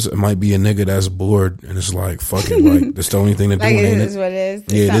times it might be a nigga that's bored and it's like, fuck it, like that's the only thing to do. Like, it is what it is.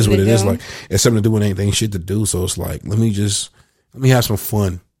 Yeah, it is what it is. Like, it's something to do with anything shit to do. So it's like, let me have some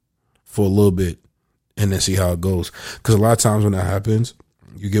fun for a little bit and then see how it goes. Because a lot of times when that happens,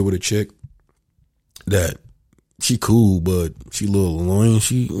 you get with a chick that she cool, but she a little annoying.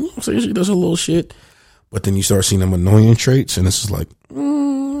 She, you know what I'm saying, she does a little shit. But then you start seeing them annoying traits and it's just like,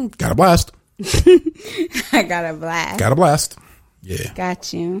 got a blast. I got a blast. Got a blast. Yeah.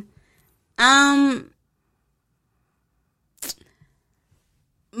 Got you.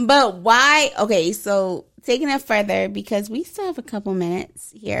 But why? Okay, so taking it further, because we still have a couple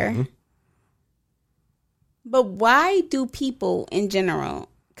minutes here. But why do people in general?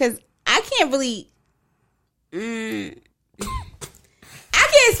 Because I can't really. I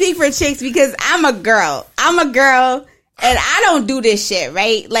can't speak for chicks because I'm a girl. And I don't do this shit,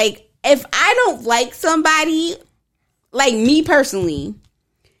 right? Like, if I don't like somebody, like me personally,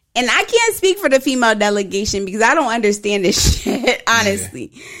 and I can't speak for the female delegation because I don't understand this shit,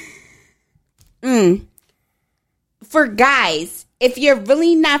 honestly. Yeah. For guys, if you're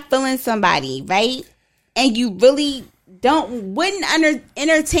really not feeling somebody, right? And you really wouldn't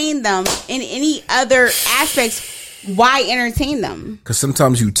entertain them in any other aspects, why entertain them? Because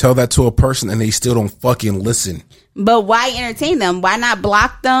sometimes you tell that to a person and they still don't fucking listen. But why entertain them? Why not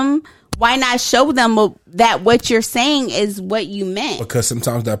block them? Why not show them that what you're saying is what you meant? Because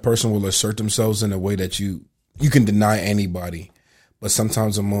sometimes that person will assert themselves in a way that you can deny anybody. But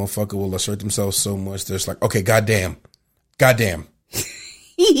sometimes a motherfucker will assert themselves so much that it's like, okay, goddamn.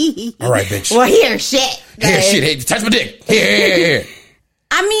 All right, bitch. Well, here, shit. Hey, touch my dick. Here.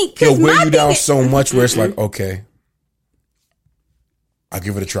 I mean, because he'll wear you down so much where it's like, okay, I'll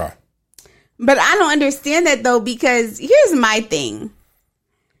give it a try. But I don't understand that, though, because here's my thing.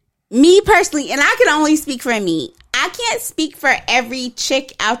 Me personally, and I can only speak for me. I can't speak for every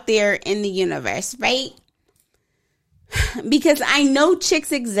chick out there in the universe, right? Because I know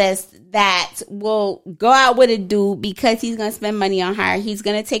chicks exist that will go out with a dude because he's going to spend money on her. He's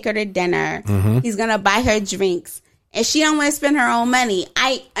going to take her to dinner. He's going to buy her drinks. And she don't want to spend her own money.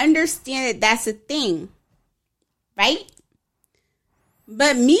 I understand that that's a thing. Right?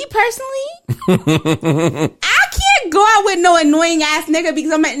 But me personally, I can't go out with no annoying ass nigga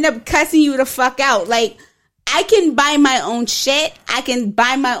because I'm going to end up cussing you the fuck out. Like, I can buy my own shit. I can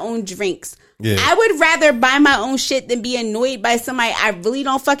buy my own drinks. Yeah. I would rather buy my own shit than be annoyed by somebody I really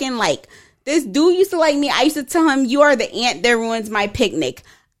don't fucking like. This dude used to like me. I used to tell him, you are the ant that ruins my picnic.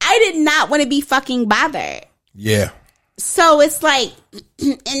 I did not want to be fucking bothered. Yeah. So it's like,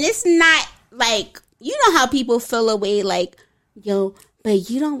 and it's not like, you know how people feel away like, yo,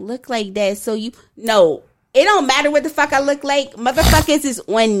 but you don't look like that. So no, it don't matter what the fuck I look like. Motherfuckers is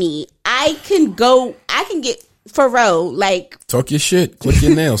on me. I can get, for real, like, talk your shit, click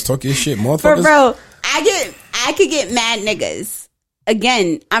your nails, talk your shit, motherfuckers. For real, I could get mad niggas.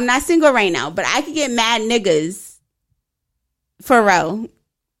 Again, I'm not single right now, but I could get mad niggas. For real,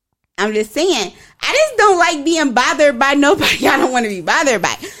 I'm just saying. I just don't like being bothered by nobody I don't want to be bothered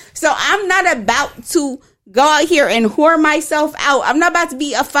by. So I'm not about to go out here and whore myself out. I'm not about to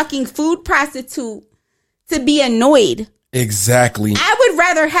be a fucking food prostitute to be annoyed. Exactly. I would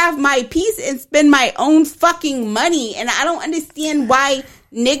rather have my peace and spend my own fucking money. And I don't understand why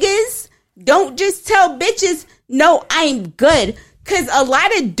niggas don't just tell bitches, no, I'm good. Because a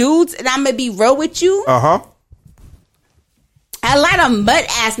lot of dudes, and I'm going to be real with you. Uh-huh. A lot of mud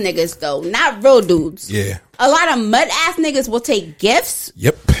ass niggas, though, not real dudes. Yeah. A lot of mud ass niggas will take gifts.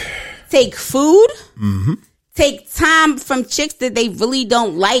 Yep. Take food. Mm-hmm. Take time from chicks that they really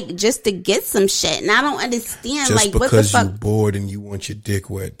don't like just to get some shit. And I don't understand, just like, what the fuck. Because you bored and you want your dick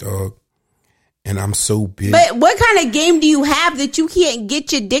wet, dog. And I'm so big. But what kind of game do you have that you can't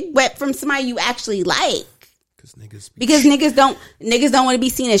get your dick wet from somebody you actually like? Because niggas don't want to be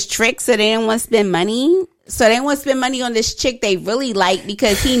seen as tricks, so they don't want to spend money. So they want to spend money on this chick they really like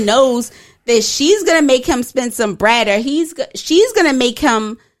because he knows that she's gonna make him spend some bread, or she's gonna make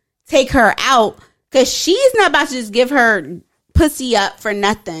him take her out. Because she's not about to just give her pussy up for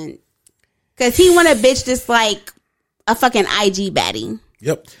nothing. Because he want a bitch that's like a fucking IG baddie.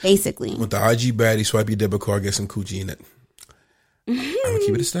 Yep. Basically. With the IG baddie, swipe your debit card, get some coochie in it. I'm going to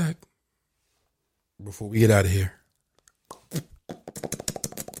keep it a stack. Before we get out of here. What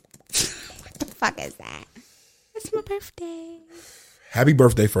the fuck is that? It's my birthday. Happy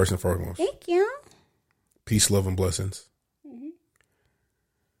birthday, first and foremost. Thank you. Peace, love, and blessings.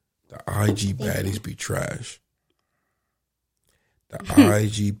 The IG baddies be trash. The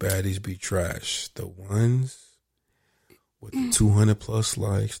IG baddies be trash. The ones with the 200 plus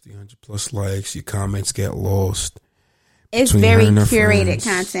likes, 300 plus likes, your comments get lost. It's very curated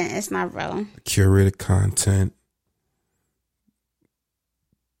content. It's not real. Curated content.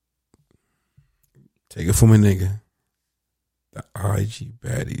 Take it from a nigga. The IG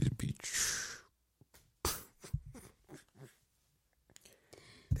baddies be trash.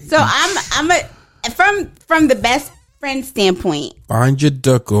 So I'm from the best friend standpoint. Find your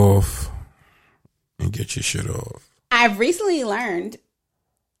duck off and get your shit off. I've recently learned.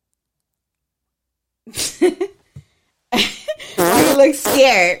 You look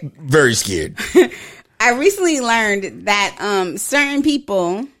scared. Very scared. I recently learned that certain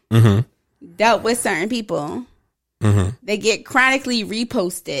people dealt with certain people. They get chronically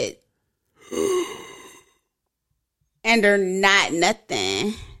reposted. And they're not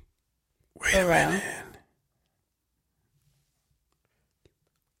nothing. Wait a minute.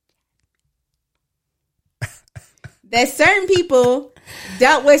 That certain people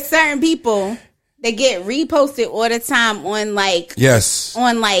dealt with certain people that get reposted all the time on like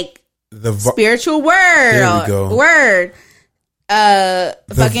the spiritual word. There we go. Word.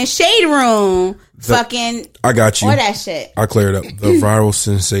 Fucking shade room. Fucking I got you. All that shit. I cleared up. The viral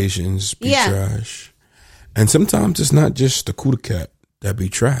sensations be trash. And sometimes it's not just the cootie cat that be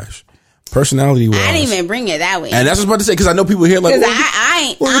trash. Personality wise. I didn't even bring it that way. And that's what I was about to say, because I know people here like,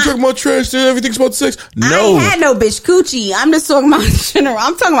 we're talking about trash, everything's about sex. No. I ain't had no bitch coochie. I'm just talking about general.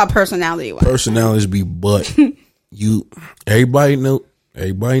 I'm talking about personality wise. Personalities be butt. Everybody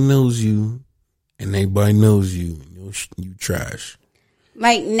knows you, and everybody knows you. You trash.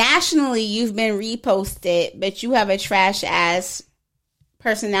 Like nationally, you've been reposted, but you have a trash ass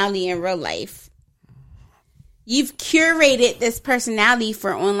personality in real life. You've curated this personality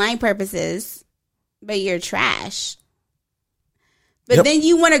for online purposes, but you're trash. But then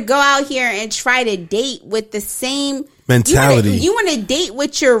you want to go out here and try to date with the same mentality. You want to date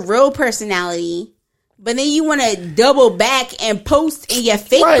with your real personality, but then you want to double back and post in your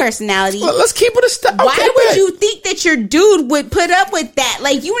fake personality. Well, let's keep it a step. Why would you think that your dude would put up with that?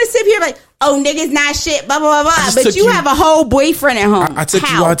 Like, you want to sit here like, oh, niggas not shit, blah, blah, blah, blah. But you have a whole boyfriend at home. I took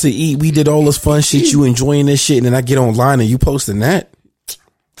you out to eat. We did all this fun shit. You enjoying this shit. And then I get online and you posting that.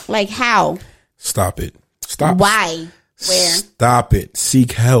 Like, how? Stop it. Stop. Why? Where? Stop it.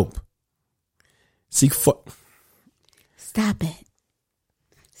 Seek help. Stop it.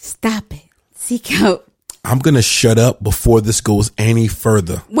 Stop it. Seek help. I'm going to shut up before this goes any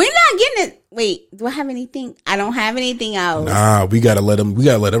further. We're not getting it. Wait, do I have anything? I don't have anything else. Nah, we got to let them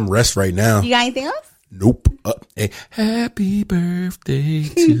rest right now. You got anything else? Nope. Hey, happy birthday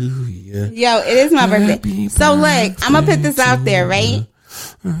to you. Yo, it is my birthday. So look, I'm going to put this out there, right?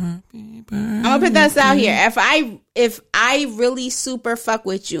 I'm going to put this out here. If I really super fuck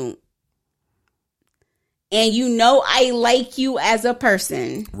with you, and you know I like you as a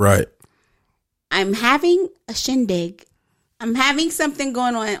person. Right. I'm having a shindig. I'm having something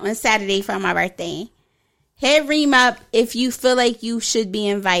going on Saturday for my birthday. Hit Reem up if you feel like you should be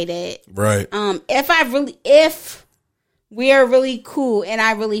invited. Right. If we are really cool and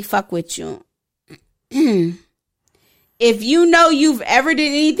I really fuck with you. If you know you've ever did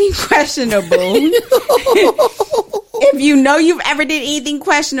anything questionable. If you know you've ever did anything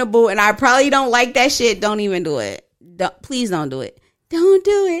questionable and I probably don't like that shit, don't even do it. Please don't do it. Don't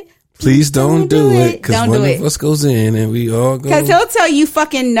do it. Please don't do it. Because one of us goes in and we all go. Because he'll tell you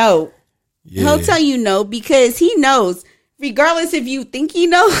fucking no. Yeah. He'll tell you no because he knows. Regardless if you think he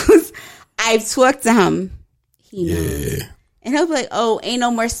knows, I've talked to him. He knows. And he'll be like, oh, ain't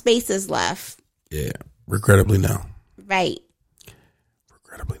no more spaces left. Yeah. Regrettably no. Right.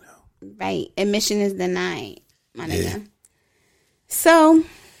 Regrettably no. Right. Admission is denied, my nigga. So,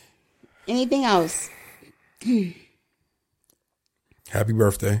 anything else? Happy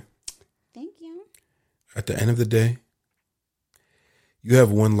birthday. Thank you. At the end of the day, you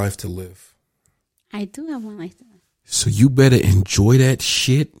have one life to live. I do have one life to live. So you better enjoy that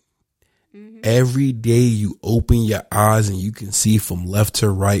shit. Every day you open your eyes and you can see from left to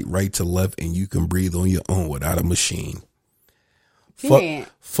right, right to left, and you can breathe on your own without a machine.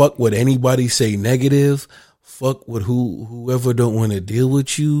 Fuck what anybody say negative. Fuck with whoever don't want to deal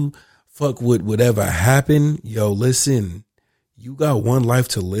with you. Fuck with whatever happened. Yo, listen, you got one life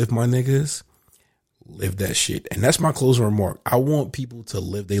to live, my niggas. Live that shit. And that's my closing remark. I want people to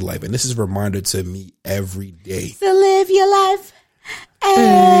live their life. And this is a reminder to me every day. So live your life. You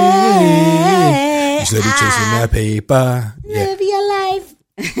said you chasing that paper. Live your life.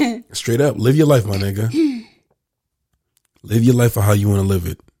 Straight up. Live your life, my nigga. Live your life for how you want to live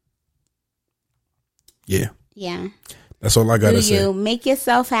it. Yeah. Yeah. That's all I got to say. Make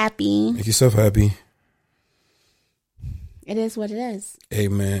yourself happy. Make yourself happy. It is what it is. Hey,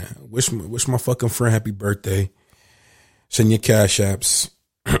 man. Wish my fucking friend happy birthday. Send your cash apps.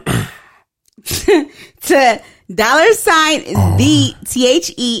 to $, the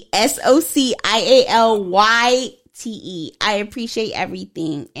THESOCIALYTE. I appreciate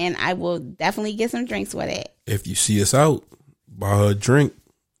everything, and I will definitely get some drinks with it. If you see us out, buy her a drink,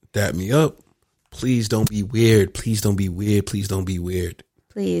 dap me up. Please don't be weird. Please don't be weird. Please don't be weird.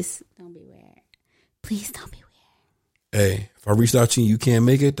 Please don't be weird. Please don't be weird. Hey, if I reached out to you, you can't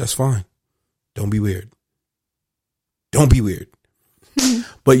make it, that's fine. Don't be weird. Don't be weird.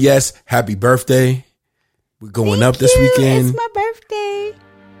 But yes, happy birthday. We're going up this weekend. It's my birthday.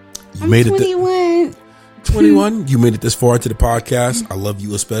 You made 21. 21. You made it this far to the podcast. I love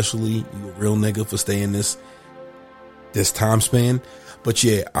you especially. You a real nigga for staying this time span. But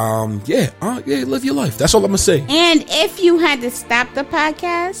live your life. That's all I'm gonna say. And if you had to stop the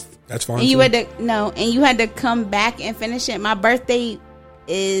podcast, that's fine. And you had to come back and finish it. My birthday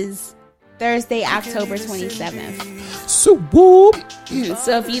is Thursday, October 27th. So whoop.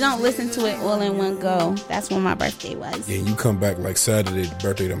 So if you don't listen to it all in one go, that's when my birthday was. Yeah, you come back like Saturday, the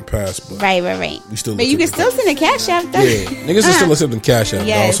birthday done passed. But right. But you can still send a cash app though. Yeah, niggas can still accept the cash app.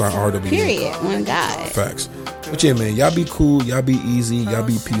 Yes. Also on RW. Period. On God. Facts. But yeah, man, y'all be cool, y'all be easy, y'all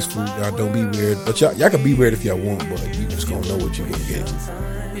be peaceful, y'all don't be weird. But y'all can be weird if y'all want, but you just gonna know what you're gonna get.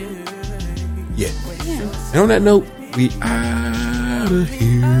 Yeah. And on that note, we out of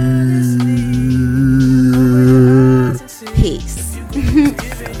here. Peace. You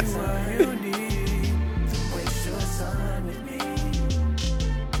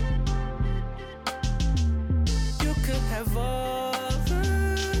could have all